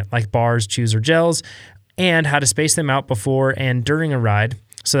convenient, like bars, chews, or gels, and how to space them out before and during a ride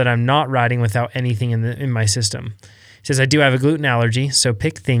so that I'm not riding without anything in my system? He says, I do have a gluten allergy, so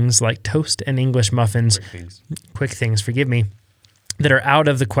pick things like toast and English muffins. Quick things, forgive me. That are out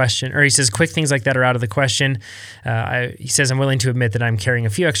of the question, or he says quick things like that are out of the question. He says, I'm willing to admit that I'm carrying a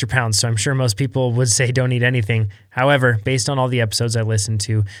few extra pounds, so I'm sure most people would say don't eat anything. However, based on all the episodes I listened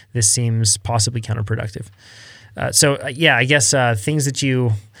to, this seems possibly counterproductive. I guess things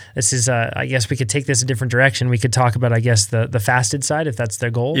that I guess we could take this a different direction. We could talk about, I guess, the fasted side, if that's their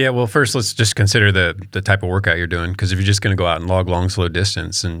goal. Yeah, well, first let's just consider the type of workout you're doing, because if you're just going to go out and log long, slow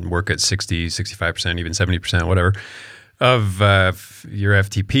distance and work at 60, 65%, even 70%, whatever, of your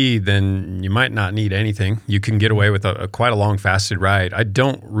FTP, then you might not need anything. You can get away with quite a long fasted ride. I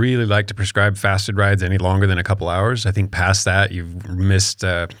don't really like to prescribe fasted rides any longer than a couple hours. I think past that, you've missed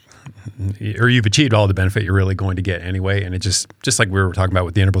or you've achieved all the benefit you're really going to get anyway. And it just like we were talking about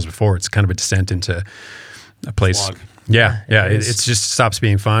with the intervals before, it's kind of a descent into a place. Slog. Yeah. It just stops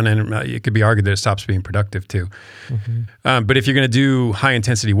being fun, and it could be argued that it stops being productive too. Mm-hmm. But if you're going to do high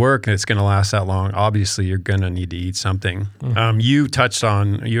intensity work and it's going to last that long, obviously you're going to need to eat something.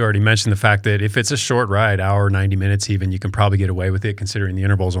 Mm-hmm. You already mentioned the fact that if it's a short ride, hour, 90 minutes even, you can probably get away with it, considering the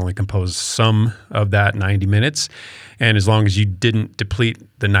intervals only compose some of that 90 minutes. And as long as you didn't deplete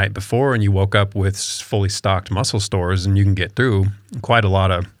the night before and you woke up with fully stocked muscle stores, and you can get through quite a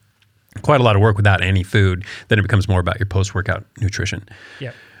lot of work without any food, then it becomes more about your post-workout nutrition.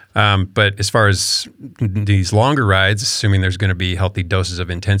 Yeah. But as far as these longer rides, assuming there's going to be healthy doses of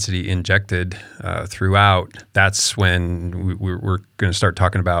intensity injected throughout, that's when we're going to start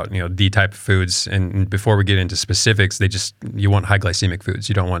talking about the type of foods. And before we get into specifics, you want high glycemic foods.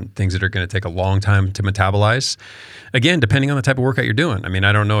 You don't want things that are going to take a long time to metabolize. Again, depending on the type of workout you're doing. I mean,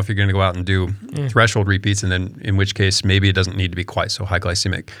 I don't know if you're going to go out and do threshold repeats, and then in which case maybe it doesn't need to be quite so high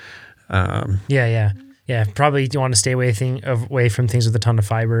glycemic. Yeah, probably you want to stay away from things with a ton of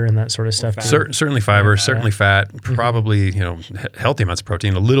fiber and that sort of stuff. Certainly fiber, certainly fat, probably healthy amounts of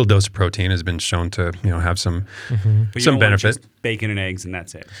protein. A little dose of protein has been shown to have some But you don't want benefit. just bacon and eggs and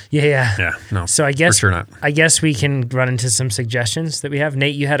that's it. Yeah. Yeah, no. So I guess for sure not. I guess we can run into some suggestions that we have.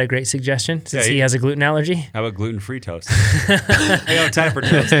 Nate, you had a great suggestion since he has a gluten allergy. How about gluten-free toast? I got time for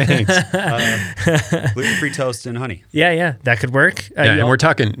toast. Gluten-free toast and honey. Yeah, that could work. Yeah, and we're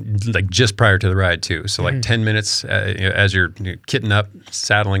talking like just prior to the ride too. So like 10 minutes as you're kitting up,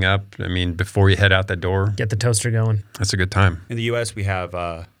 saddling up. I mean, before you head out that door, get the toaster going. that's a good time. In the U.S., we have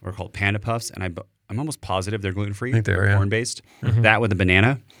we're called Panda Puffs, and I'm almost positive they're gluten-free. I think they are, yeah. Corn-based. That with a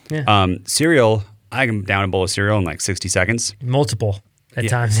banana. Yeah. Cereal, I can down a bowl of cereal in like 60 seconds. Multiple at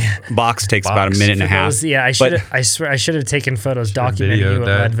times. Yeah. Box takes about a minute and a half. I swear I should have taken photos documenting you at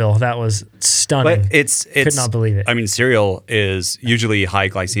that. Leadville. That was stunning. But it's could not believe it. I mean, cereal is usually high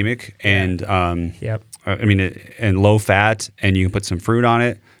glycemic and Yep. and low fat, and you can put some fruit on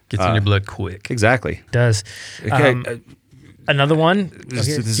it. Gets in your blood quick. Exactly. Does. Okay. Another one. This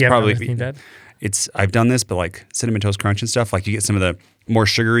Okay, is do you have probably anything to add? I've done this, but like Cinnamon Toast Crunch and stuff, like you get some of the more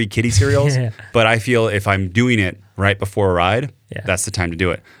sugary kiddie cereals. Yeah. But I feel if I'm doing it right before a ride, that's the time to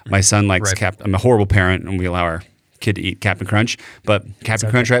do it. My son likes I'm a horrible parent, and we allow our kid to eat Captain Crunch, but Captain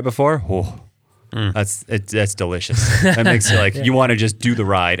Crunch right before, that's delicious. That makes it like you want to just do the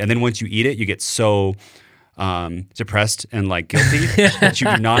ride, and then once you eat it, you get so depressed and like guilty that you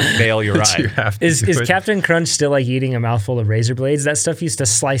do not fail your ride. Is Captain Crunch still like eating a mouthful of razor blades? That stuff used to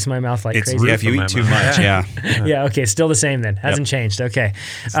slice my mouth like crazy. Yeah, if you eat too much, yeah. Yeah, okay, still the same then. Hasn't changed. Okay.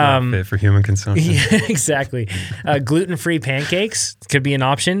 It's not fit for human consumption. Yeah, exactly. Gluten-free pancakes could be an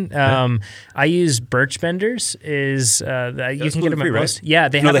option. I use Birch Benders. You can get them at most. Right? Yeah,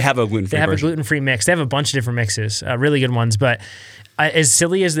 they have a gluten-free. They have a gluten-free mix. They have a bunch of different mixes, really good ones. But as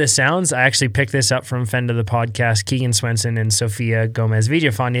silly as this sounds, I actually picked this up from friend of the podcast, Keegan Swenson and Sofia Gomez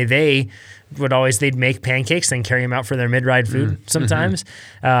Villafane. They'd make pancakes, then carry them out for their mid-ride food sometimes.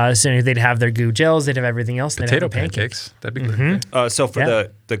 So they'd have their goo gels, they'd have everything else. Potato pancakes. That'd be good. So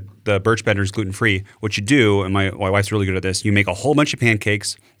for the Birch Benders gluten-free, what you do, and my wife's really good at this, you make a whole bunch of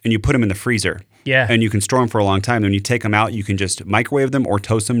pancakes and you put them in the freezer. Yeah. And you can store them for a long time. Then you take them out, you can just microwave them or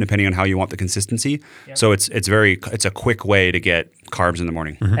toast them depending on how you want the consistency. Yep. So it's a quick way to get carbs in the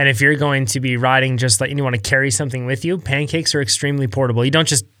morning. And if you're going to be riding and you want to carry something with you, pancakes are extremely portable. You don't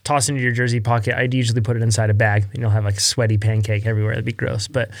just toss into your jersey pocket. I'd usually put it inside a bag, and you'll have like a sweaty pancake everywhere. That'd be gross.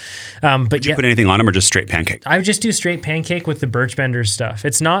 But Did you put anything on them or just straight pancake? I would just do straight pancake with the Birch Benders stuff.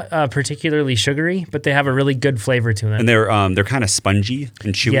 It's not particularly sugary, but they have a really good flavor to them. And they're kind of spongy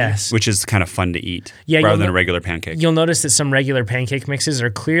and chewy, which is kind of fun to eat rather than a regular pancake. You'll notice that some regular pancake mixes are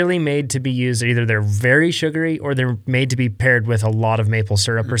clearly made to be used. Either they're very sugary or they're made to be paired with a lot of maple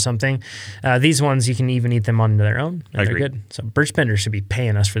syrup or something. These ones, you can even eat them on their own. And they're good. So Birch Benders should be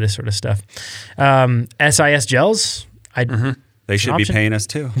paying us for this sort of stuff. SIS gels. They should be paying us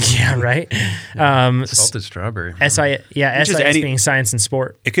too. Yeah, right. Salted strawberry. SIS being science and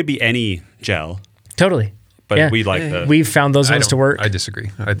sport. It could be any gel. Totally. But we like we've found those ones to work. I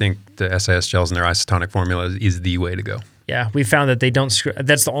disagree. I think the SIS gels and their isotonic formula is the way to go. Yeah, we found that they don't screw.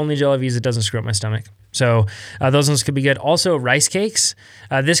 That's the only gel I've used that doesn't screw up my stomach. So those ones could be good. Also, rice cakes.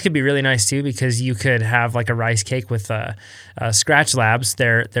 This could be really nice too because you could have like a rice cake with Scratch Labs,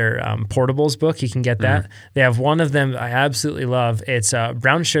 their portables book. You can get that. They have one of them I absolutely love. It's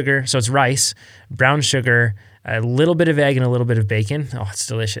brown sugar, so it's rice, brown sugar, a little bit of egg, and a little bit of bacon. Oh, it's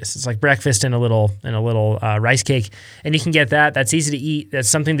delicious. It's like breakfast in a little rice cake, and you can get that. That's easy to eat. That's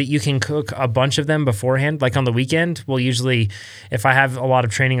something that you can cook a bunch of them beforehand. Like on the weekend, we'll usually, if I have a lot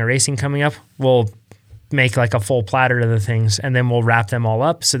of training or racing coming up, we'll make like a full platter of the things, and then we'll wrap them all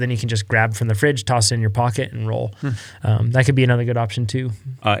up. So then you can just grab from the fridge, toss it in your pocket, and roll. That could be another good option too.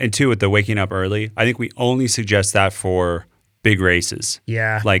 And two, with the waking up early, I think we only suggest that for big races.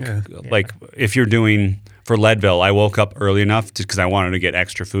 Yeah. Like if you're doing. For Leadville, I woke up early enough because I wanted to get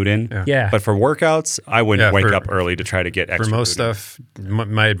extra food in. Yeah. But for workouts, I wouldn't wake up early to try to get extra food. For most stuff,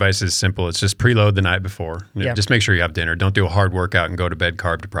 my advice is simple. It's just preload the night before. Just make sure you have dinner. Don't do a hard workout and go to bed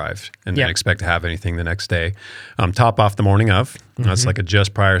carb deprived and then expect to have anything the next day. Top off the morning of. That's like a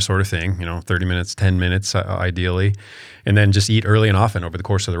just prior sort of thing, 30 minutes, 10 minutes ideally. And then just eat early and often over the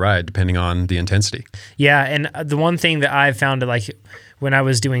course of the ride, depending on the intensity. Yeah, and the one thing that I've found, like when I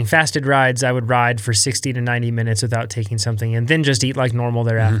was doing fasted rides, I would ride for 60 to 90 minutes without taking something and then just eat like normal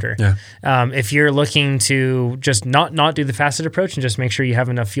thereafter. If you're looking to just not do the fasted approach and just make sure you have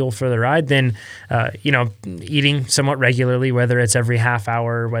enough fuel for the ride, then, eating somewhat regularly, whether it's every half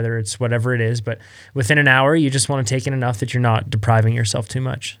hour, whether it's whatever it is, but within an hour, you just want to take in enough that you're not depriving yourself too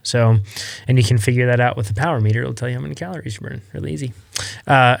much. So, and you can figure that out with the power meter. It'll tell you how many calories you're burning. Really easy.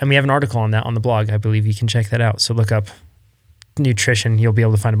 And we have an article on that on the blog. I believe you can check that out. So look up nutrition. You'll be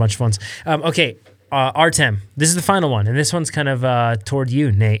able to find a bunch of ones. Artem, this is the final one, and this one's kind of toward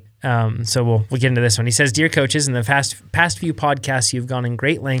you, Nate. So we'll get into this one. He says, "Dear coaches, in the past few podcasts, you've gone in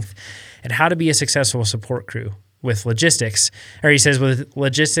great length at how to be a successful support crew with logistics." Or he says, with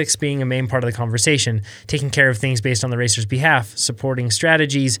logistics being a main part of the conversation, taking care of things based on the racer's behalf, supporting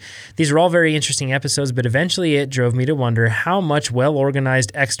strategies. These are all very interesting episodes, but eventually it drove me to wonder how much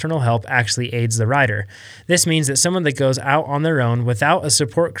well-organized external help actually aids the rider. This means that someone that goes out on their own without a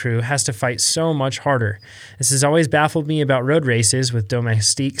support crew has to fight so much harder. This has always baffled me about road races with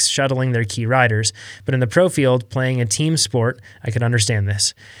domestiques shuttling their key riders, but in the pro field, playing a team sport, I could understand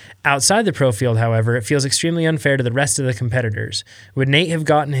this. Outside the pro field, however, it feels extremely unfair to the rest of the competitors. Would Nate have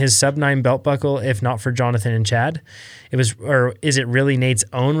gotten his sub-9 belt buckle if not for Jonathan and Chad? Or is it really Nate's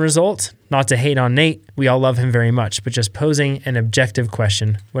own result? Not to hate on Nate, we all love him very much, but just posing an objective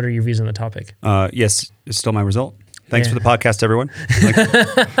question. What are your views on the topic? Yes, it's still my result. Thanks for the podcast, everyone.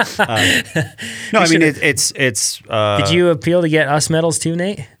 It's. Did you appeal to get us medals too,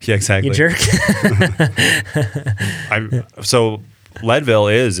 Nate? Yeah, exactly. You jerk. So Leadville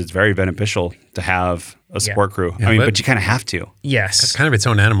it's very beneficial to have a support crew. Yeah, but you kind of have to. Yes. It's kind of its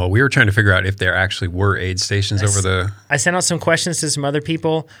own animal. We were trying to figure out if there actually were aid stations over the... I sent out some questions to some other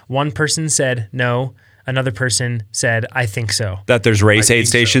people. One person said no. Another person said, I think so. That there's race aid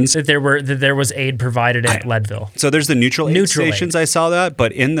stations? That there was aid provided at Leadville. So there's the neutral aid stations, I saw that,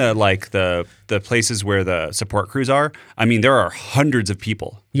 but in the places where the support crews are, I mean, there are hundreds of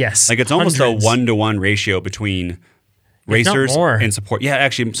people. Yes. Like it's almost a 1-to-1 ratio between racers and support. Yeah,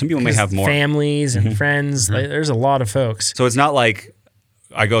 actually, some people may have more. Families and friends. Like, there's a lot of folks. So it's not like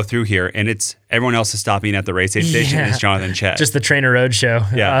I go through here and it's everyone else is stopping at the race aid station. And it's Jonathan and Chet. Just the Trainer Road Show.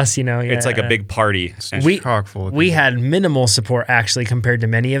 Yeah. Us, It's like a big party. We had minimal support actually compared to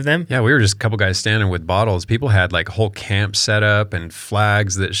many of them. Yeah, we were just a couple guys standing with bottles. People had like whole camps set up and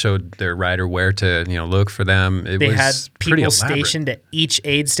flags that showed their rider where to look for them. They had people stationed at each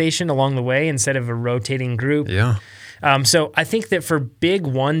aid station along the way instead of a rotating group. Yeah. So I think that for big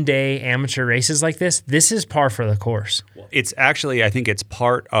one-day amateur races like this is par for the course. It's actually, I think it's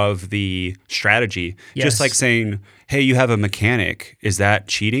part of the strategy. Yes. Just like saying, hey, you have a mechanic. Is that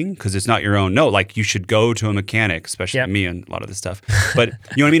cheating? Because it's not your own. No, like you should go to a mechanic, especially me and a lot of this stuff. But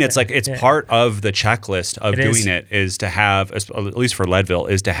you know what I mean? It's like it's part of the checklist of doing it is to have, at least for Leadville,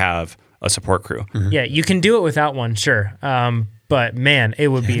 is to have a support crew. Mm-hmm. Yeah, you can do it without one, sure. But man, it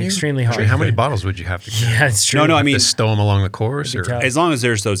would be extremely hard. How many bottles would you have to carry? Yeah, it's true. No, I mean, to stow them along the course, or as long as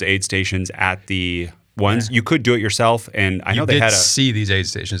there's those aid stations at the ones, you could do it yourself. And I know they had see these aid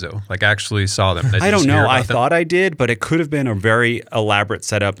stations though, like actually saw them. I don't know. I thought I did, but it could have been a very elaborate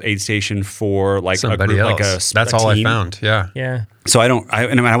setup aid station for like somebody a group, else. Like That's all I found. Yeah. Yeah. So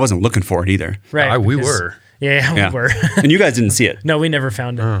I wasn't looking for it either. Right. We were. Yeah, we were. And you guys didn't see it. No, we never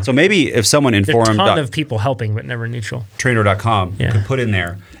found it. So maybe if someone informed... There's a ton of people helping, but never neutral. Trainer.com could put in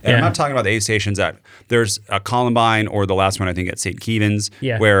there. And I'm not talking about the aid stations there's a Columbine or the last one I think at St. Kevin's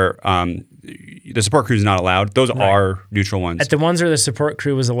where the support crew is not allowed. Those are neutral ones. At the ones where the support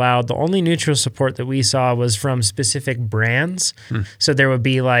crew was allowed, the only neutral support that we saw was from specific brands. So there would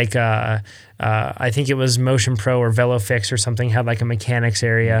be like... I think it was Motion Pro or VeloFix or something had like a mechanics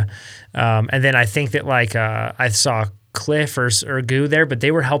area. And then I think that like I saw Cliff or Goo there, but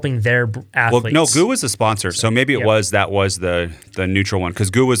they were helping their athletes. Well, no, Goo was the sponsor. So maybe that was the neutral one because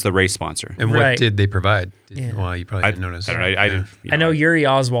Goo was the race sponsor. And what did they provide? Well, you probably didn't notice. I know Yuri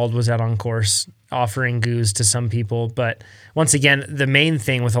Oswald was out on course offering Goos to some people, but once again, the main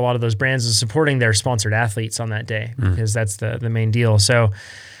thing with a lot of those brands is supporting their sponsored athletes on that day because that's the main deal. So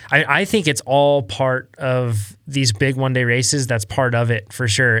I think it's all part of these big one-day races. That's part of it for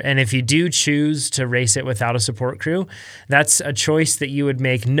sure. And if you do choose to race it without a support crew, that's a choice that you would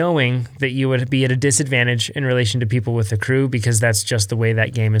make knowing that you would be at a disadvantage in relation to people with a crew because that's just the way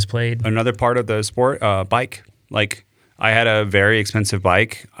that game is played. Another part of the sport, bike. Like I had a very expensive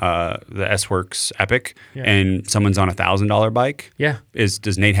bike, the S-Works Epic, and someone's on $1,000 bike. Yeah.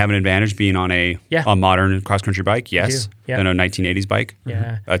 Does Nate have an advantage being on a modern cross-country bike? Yes. Than a 1980s bike?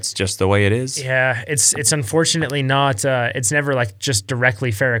 Yeah. That's just the way it is. Yeah. It's unfortunately not, it's never like just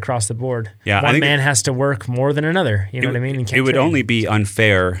directly fair across the board. Yeah, One man has to work more than another. You know what I mean? It would only be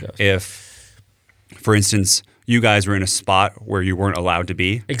unfair if, for instance, you guys were in a spot where you weren't allowed to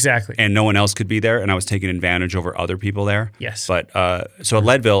be. Exactly. And no one else could be there, and I was taking advantage over other people there. Yes. But so at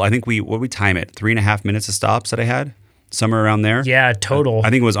Leadville, I think what we time it? 3.5 minutes of stops that I had? Somewhere around there? Yeah, total. I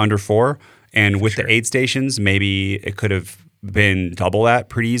think it was under 4. And with the aid stations, maybe it could have been double that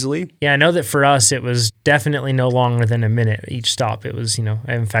pretty easily. Yeah, I know that for us, it was definitely no longer than a minute each stop. It was,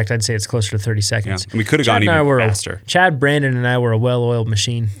 in fact, I'd say it's closer to 30 seconds. Yeah. And we could have gone even faster. Chad, Brandon, and I were a well-oiled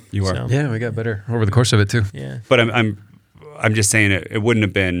machine. You are. So. Yeah, we got better over the course of it too. Yeah. But I'm just saying it wouldn't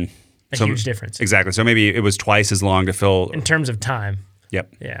have been a huge difference. Exactly. So maybe it was twice as long to fill. In terms of time.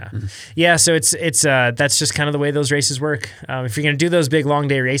 Yep. Yeah. Yeah. So it's that's just kind of the way those races work. If you're going to do those big long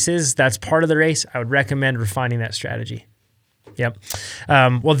day races, that's part of the race. I would recommend refining that strategy. Yep.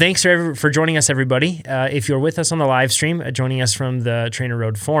 Well, thanks for joining us, everybody. If you're with us on the live stream, joining us from the Trainer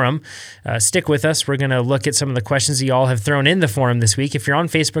Road Forum, stick with us. We're going to look at some of the questions that you all have thrown in the forum this week. If you're on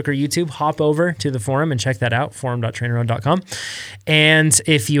Facebook or YouTube, hop over to the forum and check that out, forum.trainerroad.com. And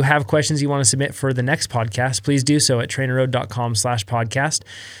if you have questions you want to submit for the next podcast, please do so at trainerroad.com/podcast.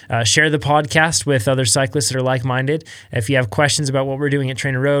 Share the podcast with other cyclists that are like-minded. If you have questions about what we're doing at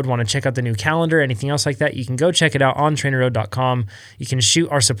Trainer Road, want to check out the new calendar, anything else like that, you can go check it out on trainerroad.com. You can shoot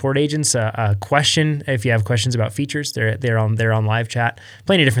our support agents a question if you have questions about features. They're on live chat.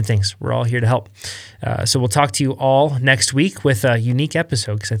 Plenty of different things. We're all here to help. So we'll talk to you all next week with a unique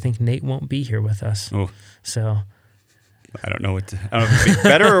episode because I think Nate won't be here with us. Oh. So I don't know if it'll be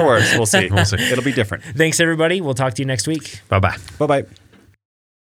better or worse. We'll see. It'll be different. Thanks, everybody. We'll talk to you next week. Bye-bye. Bye-bye.